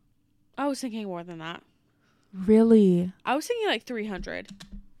I was thinking more than that. really? I was thinking like 300.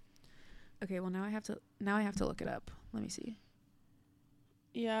 Okay, well now I have to look it up. Let me see.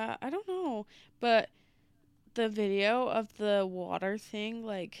 Yeah, I don't know, but the video of the water thing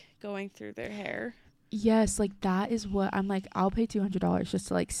like going through their hair. Yes, like that is what I'm like, I'll pay $200 just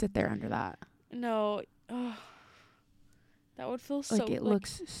to like sit there under that. No. That would feel so Like it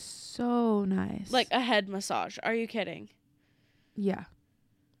looks so nice. like a head massage. Are you kidding? Yeah.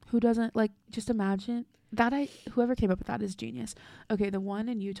 Who doesn't like? Just imagine that. Whoever came up with that is genius. Okay, the one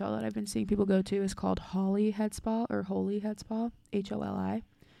in Utah that I've been seeing people go to is called Holly Head Spa or Holy Head Spa, HOLI.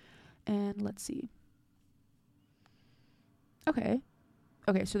 And let's see. Okay,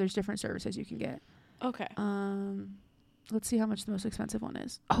 so there's different services you can get. Okay. Let's see how much the most expensive one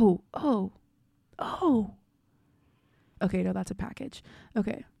is. Oh. Okay, no, that's a package.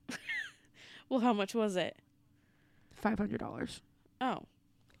 Okay. Well, how much was it? $500. Oh.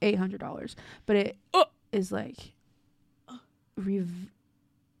 $800. But it is like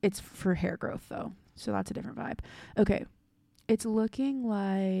it's for hair growth though. So that's a different vibe. Okay. It's looking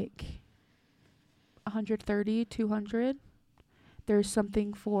like 130, 200. There's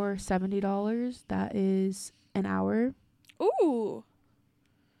something for $70 that is an hour. Ooh.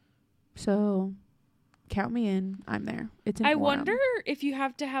 So count me in. I'm there. It's in I Orem. wonder if you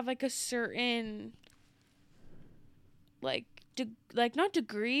have to have like a certain like not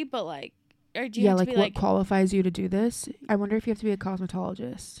degree, but like, or do you have to be what like qualifies you to do this? I wonder if you have to be a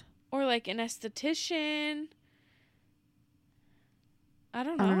cosmetologist or like an esthetician. I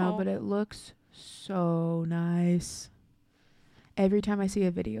don't know, know, but it looks so nice. Every time I see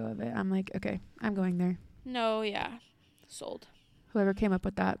a video of it, I'm like, okay, I'm going there. No, yeah. Sold. Whoever came up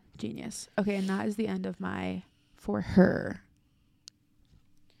with that, genius. Okay, and that is the end of my for her.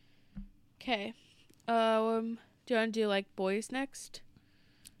 Okay. Do you want to do like boys next?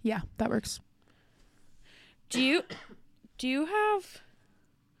 Yeah, that works. Do you have...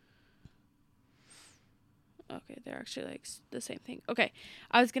 Okay, they're actually like the same thing. Okay.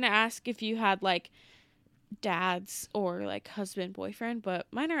 I was going to ask if you had like dads or like husband, boyfriend, but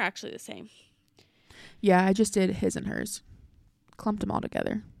mine are actually the same. Yeah, I just did his and hers. Clumped them all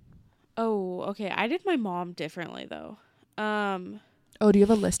together. Oh, okay. I did my mom differently though. Oh, do you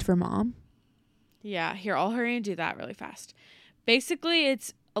have a list for mom? Yeah, here, I'll hurry and do that really fast. Basically,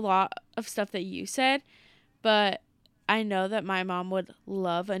 it's a lot of stuff that you said, but I know that my mom would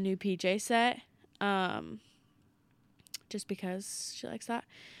love a new PJ set. Just because she likes that.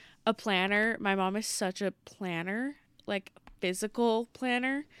 A planner. My mom is such a planner, like physical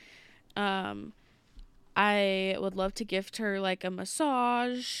planner. I would love to gift her like a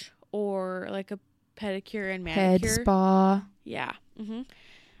massage or like a pedicure and manicure. Head spa. Yeah.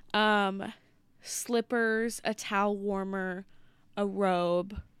 Slippers, a towel warmer, a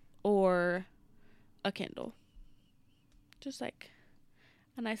robe, or a Kindle. Just like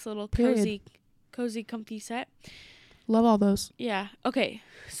a nice little cozy, comfy set. Love all those. Yeah. Okay.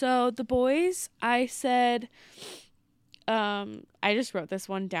 So the boys, I said, I just wrote this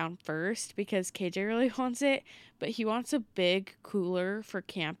one down first because KJ really wants it, but he wants a big cooler for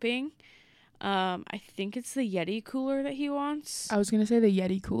camping. I think it's the Yeti cooler that he wants. I was going to say the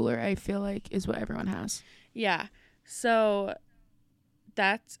Yeti cooler, I feel like, is what everyone has. Yeah. So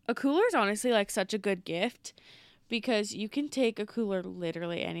that's a cooler is honestly like such a good gift because you can take a cooler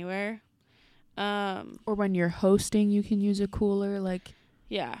literally anywhere. Or when you're hosting, you can use a cooler. Like,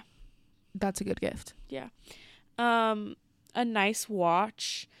 yeah, that's a good gift. Yeah. A nice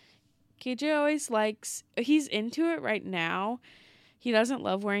watch. KJ always likes, he's into it right now. He doesn't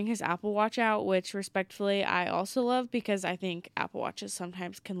love wearing his Apple Watch out, which respectfully I also love because I think Apple Watches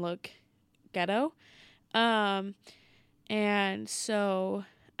sometimes can look ghetto. And so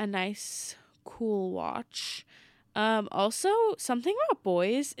a nice cool watch. Also something about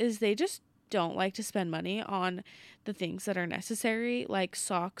boys is they just don't like to spend money on the things that are necessary, like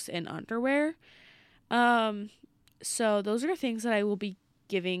socks and underwear. So those are things that I will be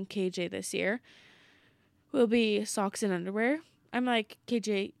giving KJ this year. Will be socks and underwear. I'm like,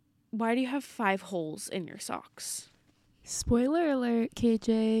 KJ, why do you have 5 holes in your socks? Spoiler alert,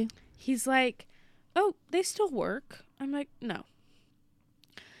 KJ. He's like, oh, they still work. I'm like, no.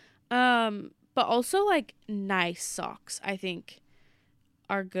 But also like nice socks, I think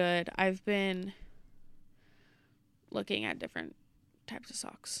are good. I've been looking at different types of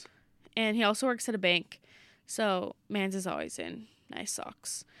socks. And he also works at a bank. So Mans is always in nice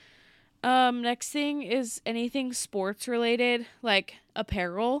socks. Next thing is anything sports related, like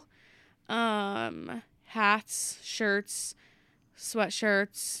apparel. Hats, shirts,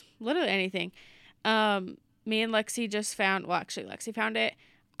 sweatshirts, literally anything. Me and Lexi just found, well, actually Lexi found it.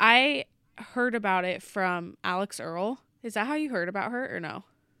 I heard about it from Alex Earl. Is that how you heard about her or no?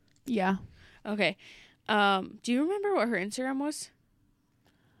 Yeah. Okay. Do you remember what her Instagram was?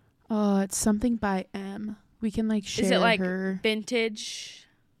 It's something by M. We can like share. Is it like her vintage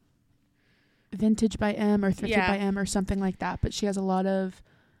by M or thrifted by M or something like that? But she has a lot of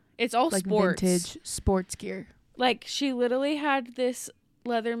it's all like sports. Vintage sports gear. Like she literally had this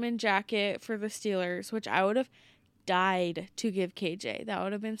Leatherman jacket for the Steelers, which I would have died to give KJ. That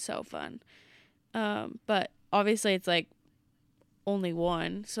would have been so fun. But obviously it's like only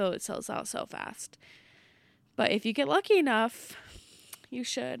one, so it sells out so fast. But if you get lucky enough, you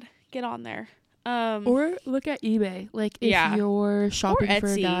should get on there. Or look at eBay. Like, if you're shopping for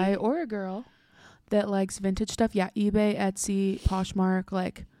a guy or a girl that likes vintage stuff, eBay, Etsy, Poshmark,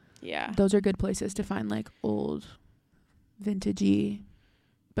 like, those are good places to find, like, old, vintagey,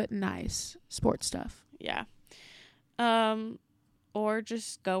 but nice sports stuff. Yeah. Or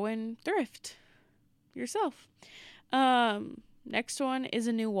just go and thrift yourself. Next one is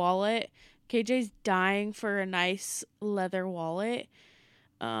a new wallet. KJ's dying for a nice leather wallet.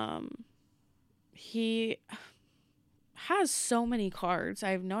 He has so many cards. I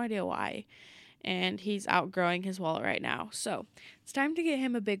have no idea why. And he's outgrowing his wallet right now. So it's time to get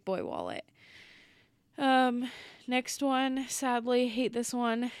him a big boy wallet. Next one, sadly, hate this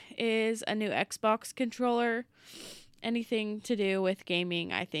one, is a new Xbox controller. Anything to do with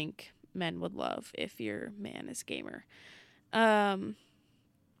gaming, I think men would love if your man is gamer.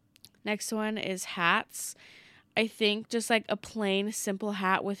 Next one is hats. I think just like a plain, simple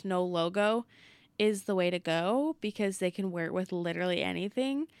hat with no logo is the way to go because they can wear it with literally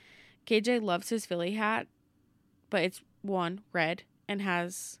anything. KJ loves his Philly hat, but it's red and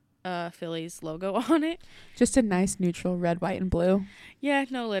has a Phillies logo on it. Just a nice neutral red, white, and blue. Yeah,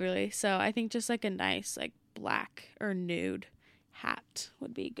 no, literally. So I think just like a nice like black or nude hat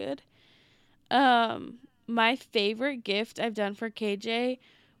would be good. My favorite gift I've done for KJ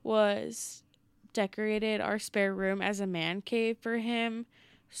was decorated our spare room as a man cave for him.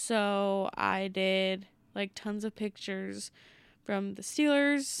 So I did like tons of pictures from the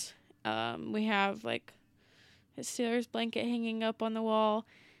Steelers. We have like his Steelers blanket hanging up on the wall,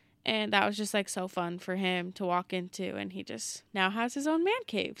 and that was just like so fun for him to walk into, and he just now has his own man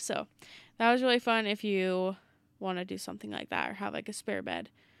cave. So that was really fun if you want to do something like that or have like a spare bed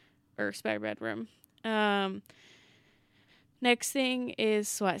or spare bedroom. Next thing is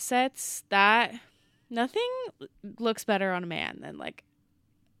sweat sets. That nothing looks better on a man than like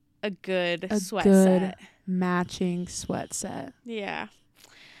a good sweat set. Matching sweat set. Yeah.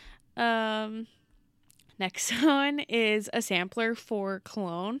 Next one is a sampler for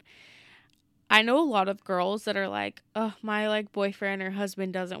cologne. I know a lot of girls that are like, oh, my like boyfriend or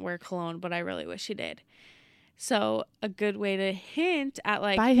husband doesn't wear cologne, but I really wish he did. So a good way to hint at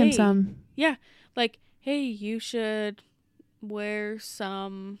like, buy him some. Yeah. Like, hey, you should wear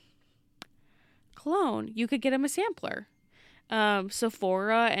some cologne. You could get him a sampler.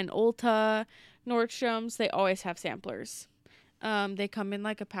 Sephora and Ulta, Nordstrom's, they always have samplers. They come in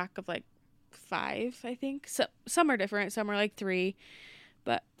like a pack of like 5, I think. So some are different, some are like 3,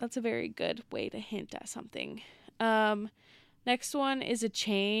 but that's a very good way to hint at something. Next one is a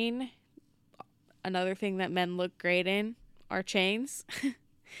chain. Another thing that men look great in are chains.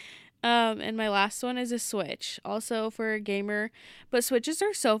 And my last one is a Switch, also for a gamer, but Switches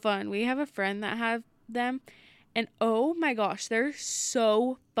are so fun. We have a friend that have them, and oh my gosh, they're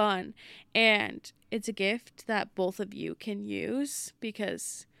so fun. And it's a gift that both of you can use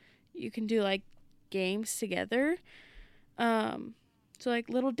because you can do like games together. So like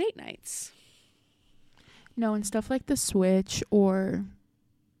little date nights. No, and stuff like the Switch or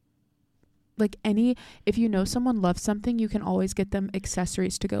like if you know someone loves something, you can always get them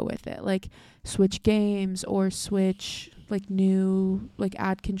accessories to go with it, like Switch games or Switch like new like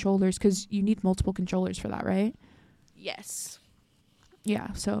add controllers, because you need multiple controllers for that, right? Yes.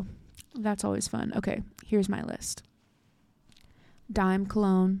 Yeah, so that's always fun. Okay, here's my list. Dime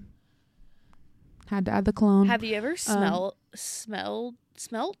cologne. Had to add the cologne. Have you ever smelled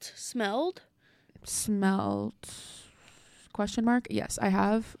question mark? Yes, I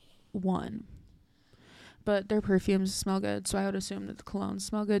have one. But their perfumes smell good, so I would assume that the colognes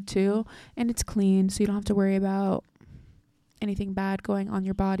smell good too. And it's clean, so you don't have to worry about anything bad going on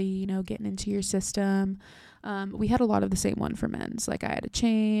your body, you know, getting into your system. We had a lot of the same one for men's. Like I had a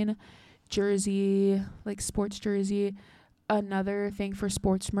chain, jersey, like sports jersey. Another thing for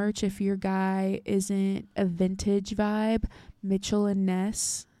sports merch, if your guy isn't a vintage vibe, Mitchell and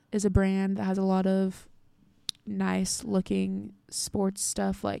Ness is a brand that has a lot of nice looking sports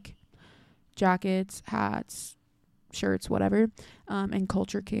stuff like jackets, hats, shirts, whatever. And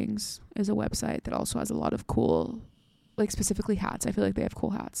Culture Kings is a website that also has a lot of cool, like specifically hats. I feel like they have cool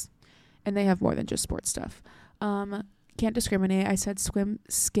hats, and they have more than just sports stuff. Can't discriminate. I said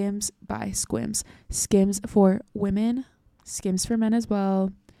Skims by Squims. Skims for women, Skims for men as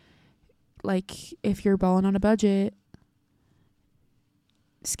well. Like if you're balling on a budget,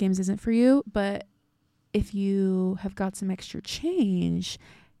 Skims isn't for you, but if you have got some extra change,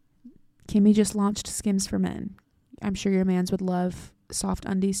 Kimmy just launched Skims for men. I'm sure your mans would love soft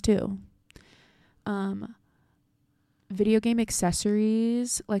undies too. Video game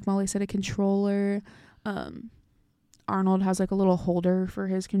accessories, like Molly said, a controller. Arnold has like a little holder for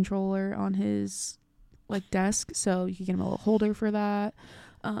his controller on his like desk, so you can get him a little holder for that.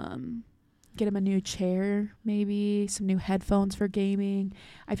 Get him a new chair, maybe some new headphones for gaming.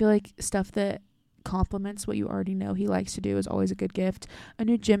 I feel like stuff that complements what you already know he likes to do is always a good gift. A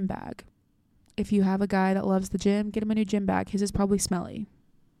new gym bag. If you have a guy that loves the gym, get him a new gym bag. His is probably smelly.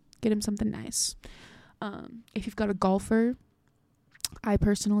 Get him something nice. If you've got a golfer, I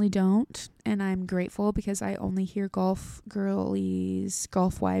personally don't, and I'm grateful because I only hear golf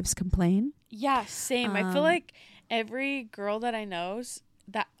wives complain. Yeah, same. I feel like every girl that I knows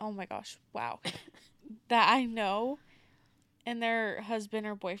that, oh my gosh, wow, that I know and their husband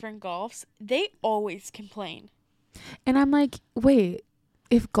or boyfriend golfs, they always complain. And I'm like, wait,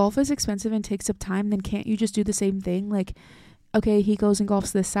 if golf is expensive and takes up time, then can't you just do the same thing? Like, okay, he goes and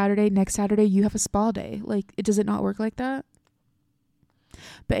golfs this Saturday, next Saturday you have a spa day. Like, does it not work like that?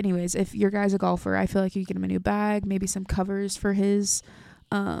 But anyways, if your guy's a golfer, I feel like you get him a new bag, maybe some covers for his,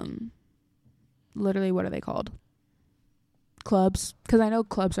 literally, what are they called? Clubs. Because I know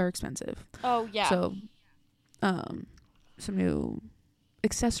clubs are expensive. Oh, yeah. So, some new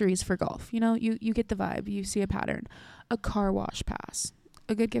accessories for golf. You know, you get the vibe. You see a pattern. A car wash pass.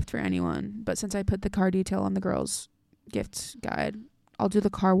 A good gift for anyone. But since I put the car detail on the girls' gift guide, I'll do the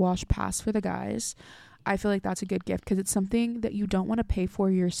car wash pass for the guys. I feel like that's a good gift because it's something that you don't want to pay for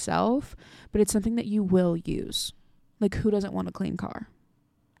yourself, but it's something that you will use. Like, who doesn't want a clean car?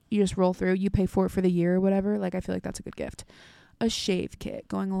 You just roll through, you pay for it for the year or whatever. Like, I feel like that's a good gift. A shave kit,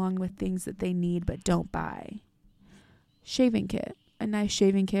 going along with things that they need but don't buy. Shaving kit, a nice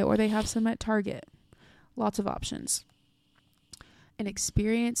shaving kit, or they have some at Target. Lots of options. An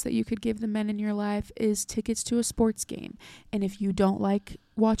experience that you could give the men in your life is tickets to a sports game. And if you don't like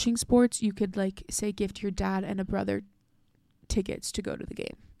watching sports, you could, like, say, gift your dad and a brother tickets to go to the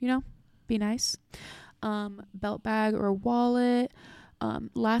game. You know, be nice. Belt bag or wallet.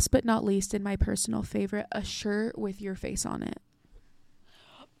 Last but not least, and my personal favorite, a shirt with your face on it.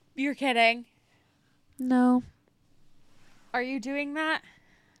 You're kidding. No. Are you doing that?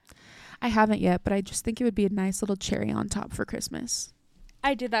 I haven't yet, but I just think it would be a nice little cherry on top for Christmas.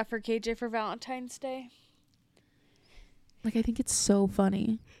 I did that for KJ for Valentine's Day. Like, I think it's so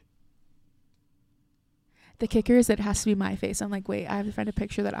funny. The kicker is that it has to be my face. I'm like, wait, I have to find a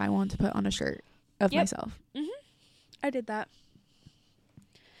picture that I want to put on a shirt of myself. I did that.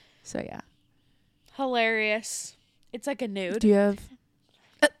 So, yeah. Hilarious. It's like a nude. Do you have...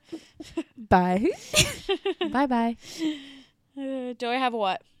 Bye. Bye-bye. Do I have a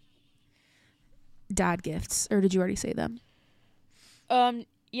what? Dad gifts, or did you already say them?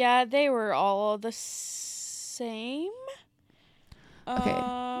 Yeah, they were all the same.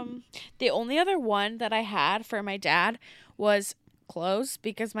 Okay. The only other one that I had for my dad was clothes,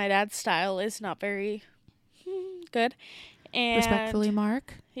 because my dad's style is not very good. And Respectfully,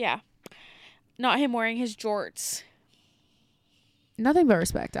 Mark. yeah, not him wearing his jorts. Nothing but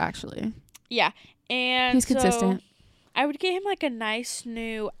respect, actually. Yeah, and he's consistent. I would get him like a nice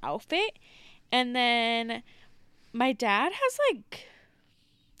new outfit. And then my dad has like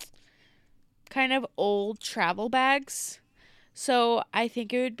kind of old travel bags. So I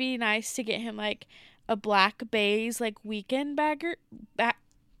think it would be nice to get him like a black baize like weekend bagger.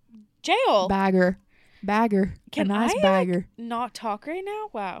 Bagger. Can a nice bagger. Like, not talk right now?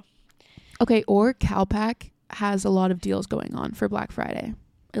 Wow. Okay, or Calpac has a lot of deals going on for Black Friday.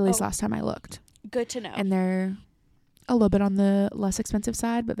 At least last time I looked. Good to know. And they're a little bit on the less expensive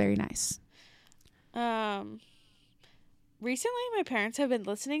side, but very nice. Recently my parents have been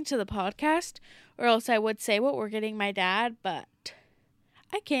listening to the podcast, or else I would say what we're getting my dad, but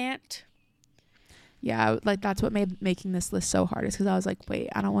I can't. Yeah, like that's what made making this list so hard, is because I was like, wait,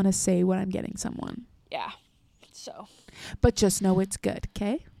 I don't want to say what I'm getting someone. Yeah. So. But just know it's good,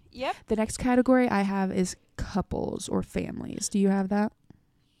 okay? Yep. The next category I have is couples or families. Do you have that?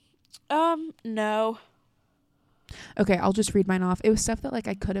 No. Okay, I'll just read mine off. It was stuff that like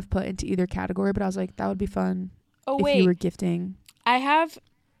I could have put into either category, but I was like, that would be fun. Oh, if wait. you were gifting. I have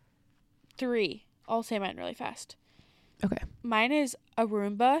 3. I'll say mine really fast. Okay. Mine is a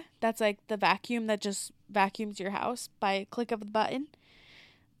Roomba. That's like the vacuum that just vacuums your house by a click of the button.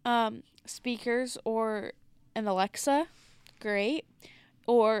 Speakers or an Alexa. Great.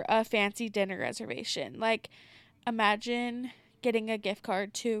 Or a fancy dinner reservation. Like, imagine getting a gift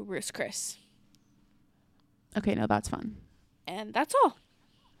card to Ruth's Chris. Okay, no, that's fun. And that's all.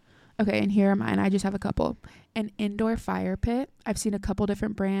 Okay, and here are mine. I just have a couple. An indoor fire pit. I've seen a couple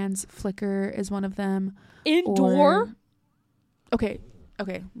different brands. Flickr is one of them. Indoor? Okay,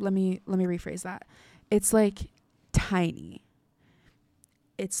 let me rephrase that. It's like tiny.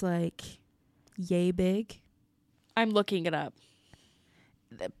 It's like yay big. I'm looking it up.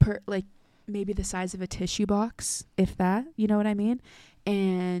 Like maybe the size of a tissue box, if that, you know what I mean?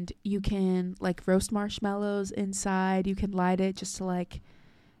 And you can like roast marshmallows inside. You can light it just to like,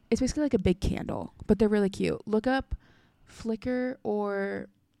 it's basically like a big candle, but they're really cute. Look up Flickr or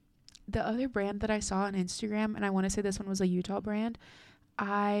the other brand that I saw on Instagram, and I want to say this one was a Utah brand.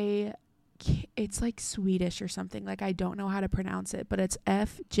 It's like Swedish or something. Like I don't know how to pronounce it, but it's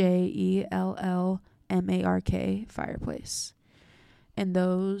FJELLMARK fireplace. And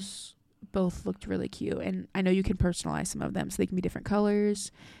those both looked really cute. And I know you can personalize some of them so they can be different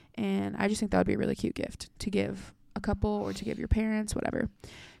colors. And I just think that would be a really cute gift to give a couple or to give your parents, whatever.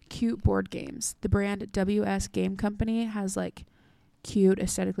 Cute board games. The brand WS Game Company has like cute,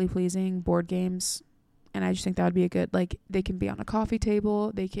 aesthetically pleasing board games. And I just think that would be a good, like, they can be on a coffee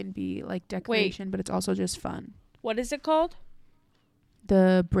table. They can be like decoration, but it's also just fun. What is it called?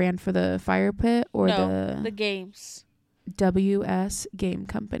 The brand for the fire pit or the games? WS Game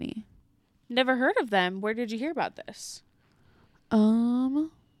Company. Never heard of them. Where did you hear about this?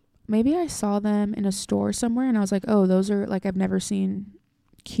 Maybe I saw them in a store somewhere and I was like, oh, those are like, I've never seen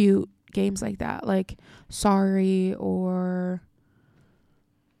cute games like that. Like Sorry or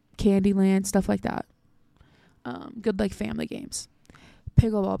Candyland, stuff like that. Good like family games.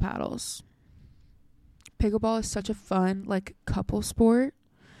 Pickleball paddles. Pickleball is such a fun like couple sport.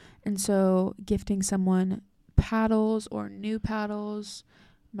 And so gifting someone paddles or new paddles,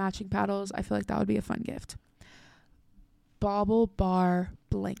 matching paddles, I feel like that would be a fun gift. Bobble bar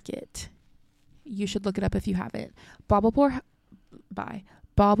blanket. You should look it up if you haven't. Bobble bar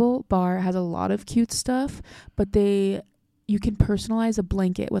has a lot of cute stuff, but you can personalize a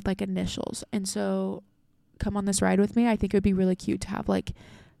blanket with like initials. And so come on this ride with me. I think it would be really cute to have like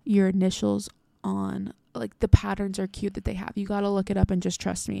your initials on, like the patterns are cute that they have. You got to look it up and just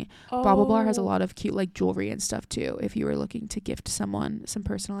trust me. Oh. Bobble bar has a lot of cute like jewelry and stuff too. If you were looking to gift someone some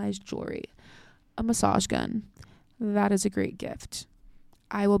personalized jewelry. A massage gun. That is a great gift.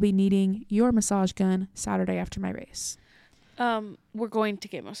 I will be needing your massage gun Saturday after my race. We're going to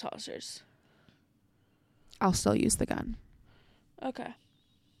get massagers. I'll still use the gun. Okay.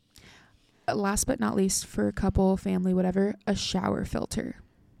 Last but not least, for a couple, family, whatever, a shower filter.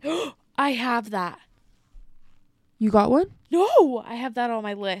 I have that. You got one? No, I have that on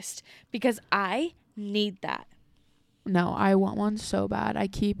my list because I need that. No, I want one so bad. I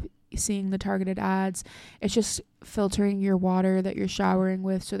keep seeing the targeted ads. It's just filtering your water that you're showering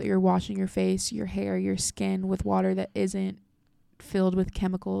with so that you're washing your face, your hair, your skin with water that isn't filled with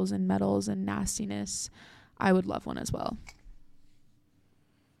chemicals and metals and nastiness. I would love one as well.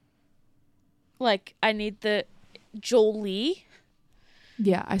 Like, I need the Jolie.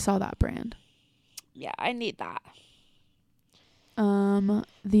 Yeah, I saw that brand. Yeah, I need that.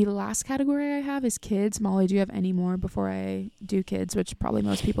 The last category I have is kids. Molly, do you have any more before I do kids, which probably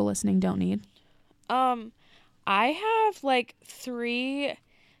most people listening don't need? I have like 3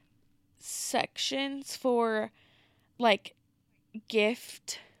 sections for like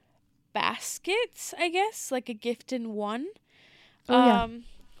gift baskets, I guess, like a gift in one. Yeah.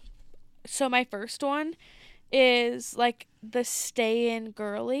 So my first one is like the stay in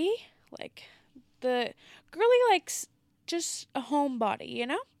girly, like the girly likes just a homebody, you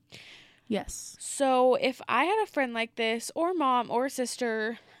know? Yes. So if I had a friend like this, or mom or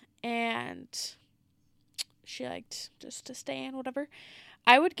sister, and she liked just to stay in, whatever,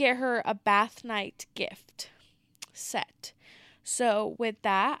 I would get her a bath night gift set. So with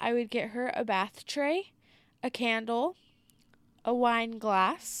that, I would get her a bath tray, a candle, a wine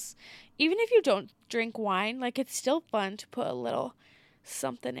glass. Even if you don't drink wine, like it's still fun to put a little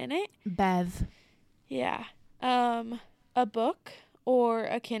something in it. Bev. Yeah. A book or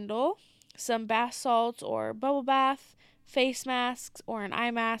a Kindle, some bath salts or bubble bath, face masks or an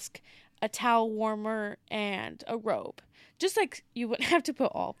eye mask, a towel warmer, and a robe. Just like you wouldn't have to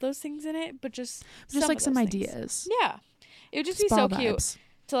put all of those things in it, but just like some ideas. Yeah. It would just be so cute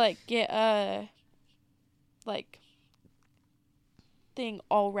to like get a like thing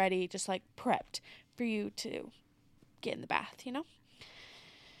already just like prepped for you to get in the bath, you know?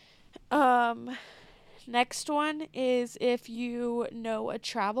 Next one is if you know a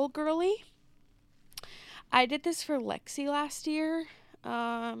travel girly. I did this for Lexi last year.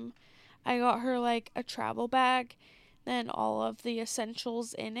 I got her like a travel bag, then all of the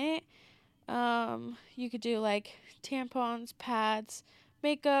essentials in it. You could do like tampons, pads,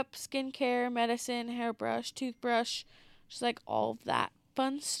 makeup, skincare, medicine, hairbrush, toothbrush, just like all of that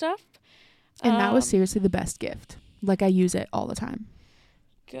fun stuff. And that was seriously the best gift. Like, I use it all the time.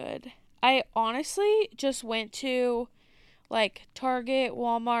 Good. I honestly just went to like Target,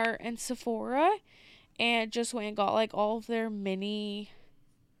 Walmart, and Sephora and just went and got like all of their mini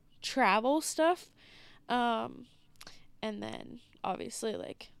travel stuff. And then obviously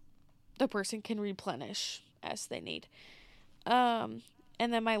like the person can replenish as they need. And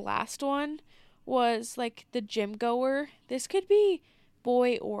then my last one was like the gym goer. This could be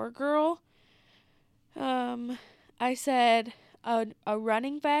boy or girl. I said a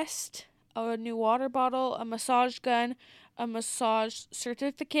running vest, a new water bottle, a massage gun, a massage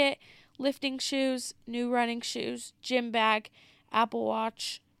certificate, lifting shoes, new running shoes, gym bag, Apple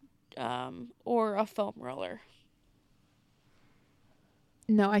Watch, or a foam roller.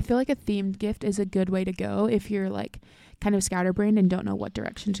 No, I feel like a themed gift is a good way to go if you're like kind of scatterbrained and don't know what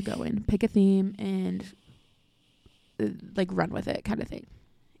direction to go in. Pick a theme and like run with it, kind of thing.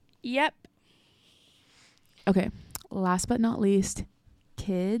 Yep. Okay, last but not least,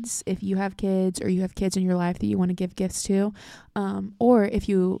 kids. If you have kids or you have kids in your life that you want to give gifts to, or if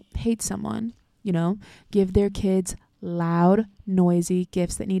you hate someone, you know, give their kids loud, noisy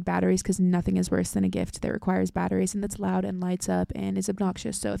gifts that need batteries, because nothing is worse than a gift that requires batteries and that's loud and lights up and is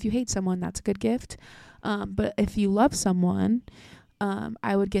obnoxious. So if you hate someone, that's a good gift. But if you love someone,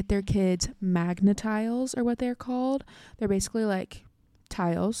 I would get their kids magnetiles, or what they're called. They're basically like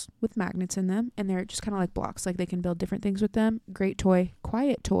tiles with magnets in them, and they're just kind of like blocks, like they can build different things with them. Great toy.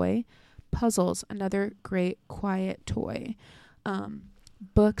 Quiet toy. Puzzles, another great quiet toy.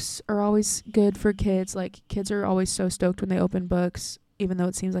 Books are always good for kids. Like, kids are always so stoked when they open books, even though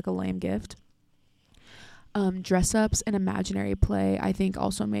it seems like a lame gift. Dress ups and imaginary play, I think,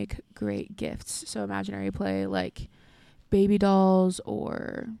 also make great gifts. So imaginary play, like baby dolls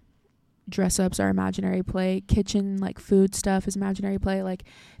or dress ups, are imaginary play. Kitchen, like food stuff, is imaginary play. Like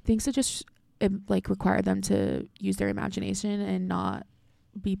things that just like require them to use their imagination and not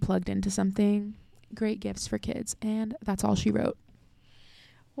be plugged into something. Great gifts for kids. And that's all she wrote.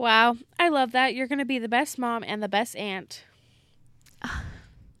 Wow, I love that. You're going to be the best mom and the best aunt.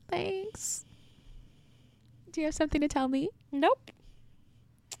 Thanks. Do you have something to tell me? Nope.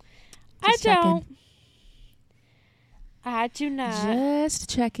 Just I don't. I do not. Just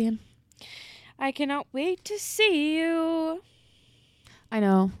checking. I cannot wait to see you. I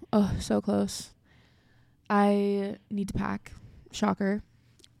know. Oh, so close. I need to pack. Shocker.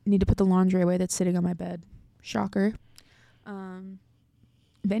 Need to put the laundry away that's sitting on my bed. Shocker.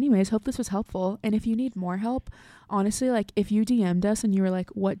 But anyways, hope this was helpful. And if you need more help, honestly, like if you DM'd us and you were like,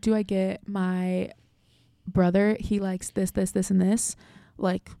 what do I get my brother? He likes this, this, this, and this.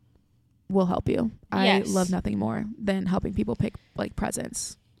 Like, we'll help you. Yes. I love nothing more than helping people pick like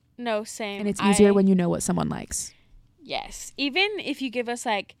presents. No, same. And it's easier when you know what someone likes. Yes. Even if you give us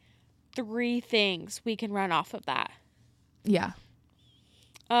like 3 things, we can run off of that. Yeah.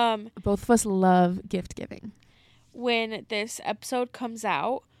 Both of us love gift giving. When this episode comes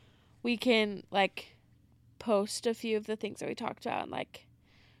out, we can like post a few of the things that we talked about and like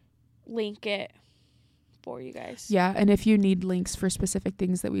link it for you guys. Yeah, and if you need links for specific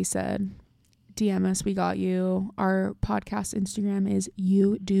things that we said, DM us. We got you. Our podcast Instagram is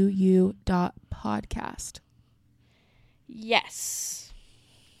youdou.podcast. Yes.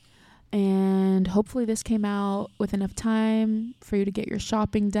 And hopefully this came out with enough time for you to get your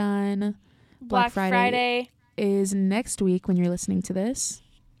shopping done. Black Friday is next week when you're listening to this.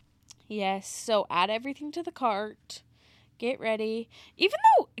 Yes, so add everything to the cart. Get ready. Even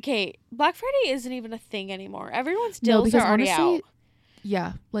though, okay, Black Friday isn't even a thing anymore. Everyone's deals are already out.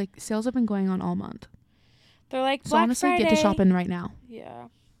 Yeah, like sales have been going on all month. They're like, so honestly, Friday. Get to shopping right now. Yeah.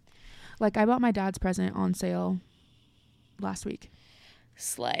 Like I bought my dad's present on sale last week.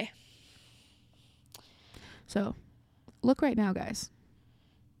 Slay. So look right now, guys.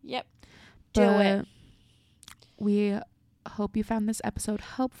 Yep. Do it. We hope you found this episode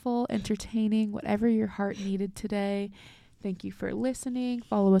helpful, entertaining, whatever your heart needed today. Thank you for listening.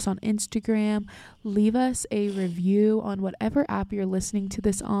 Follow us on Instagram. Leave us a review on whatever app you're listening to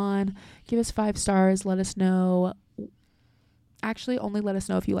this on. Give us 5 stars. Let us know. Actually, only let us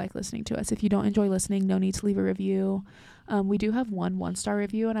know if you like listening to us. If you don't enjoy listening, no need to leave a review. We do have 1 1-star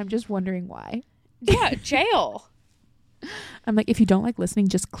review, and I'm just wondering why. Yeah, jail. I'm like, if you don't like listening,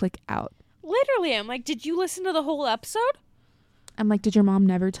 just click out. Literally, I'm like, did you listen to the whole episode? I'm like, did your mom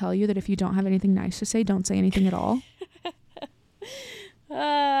never tell you that if you don't have anything nice to say, don't say anything at all?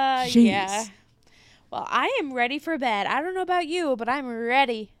 Yeah. Well, I am ready for bed. I don't know about you, but I'm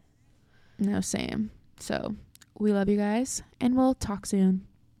ready. No, same. So We love you guys, and we'll talk soon.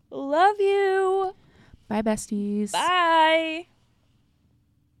 Love you. Bye, besties. Bye.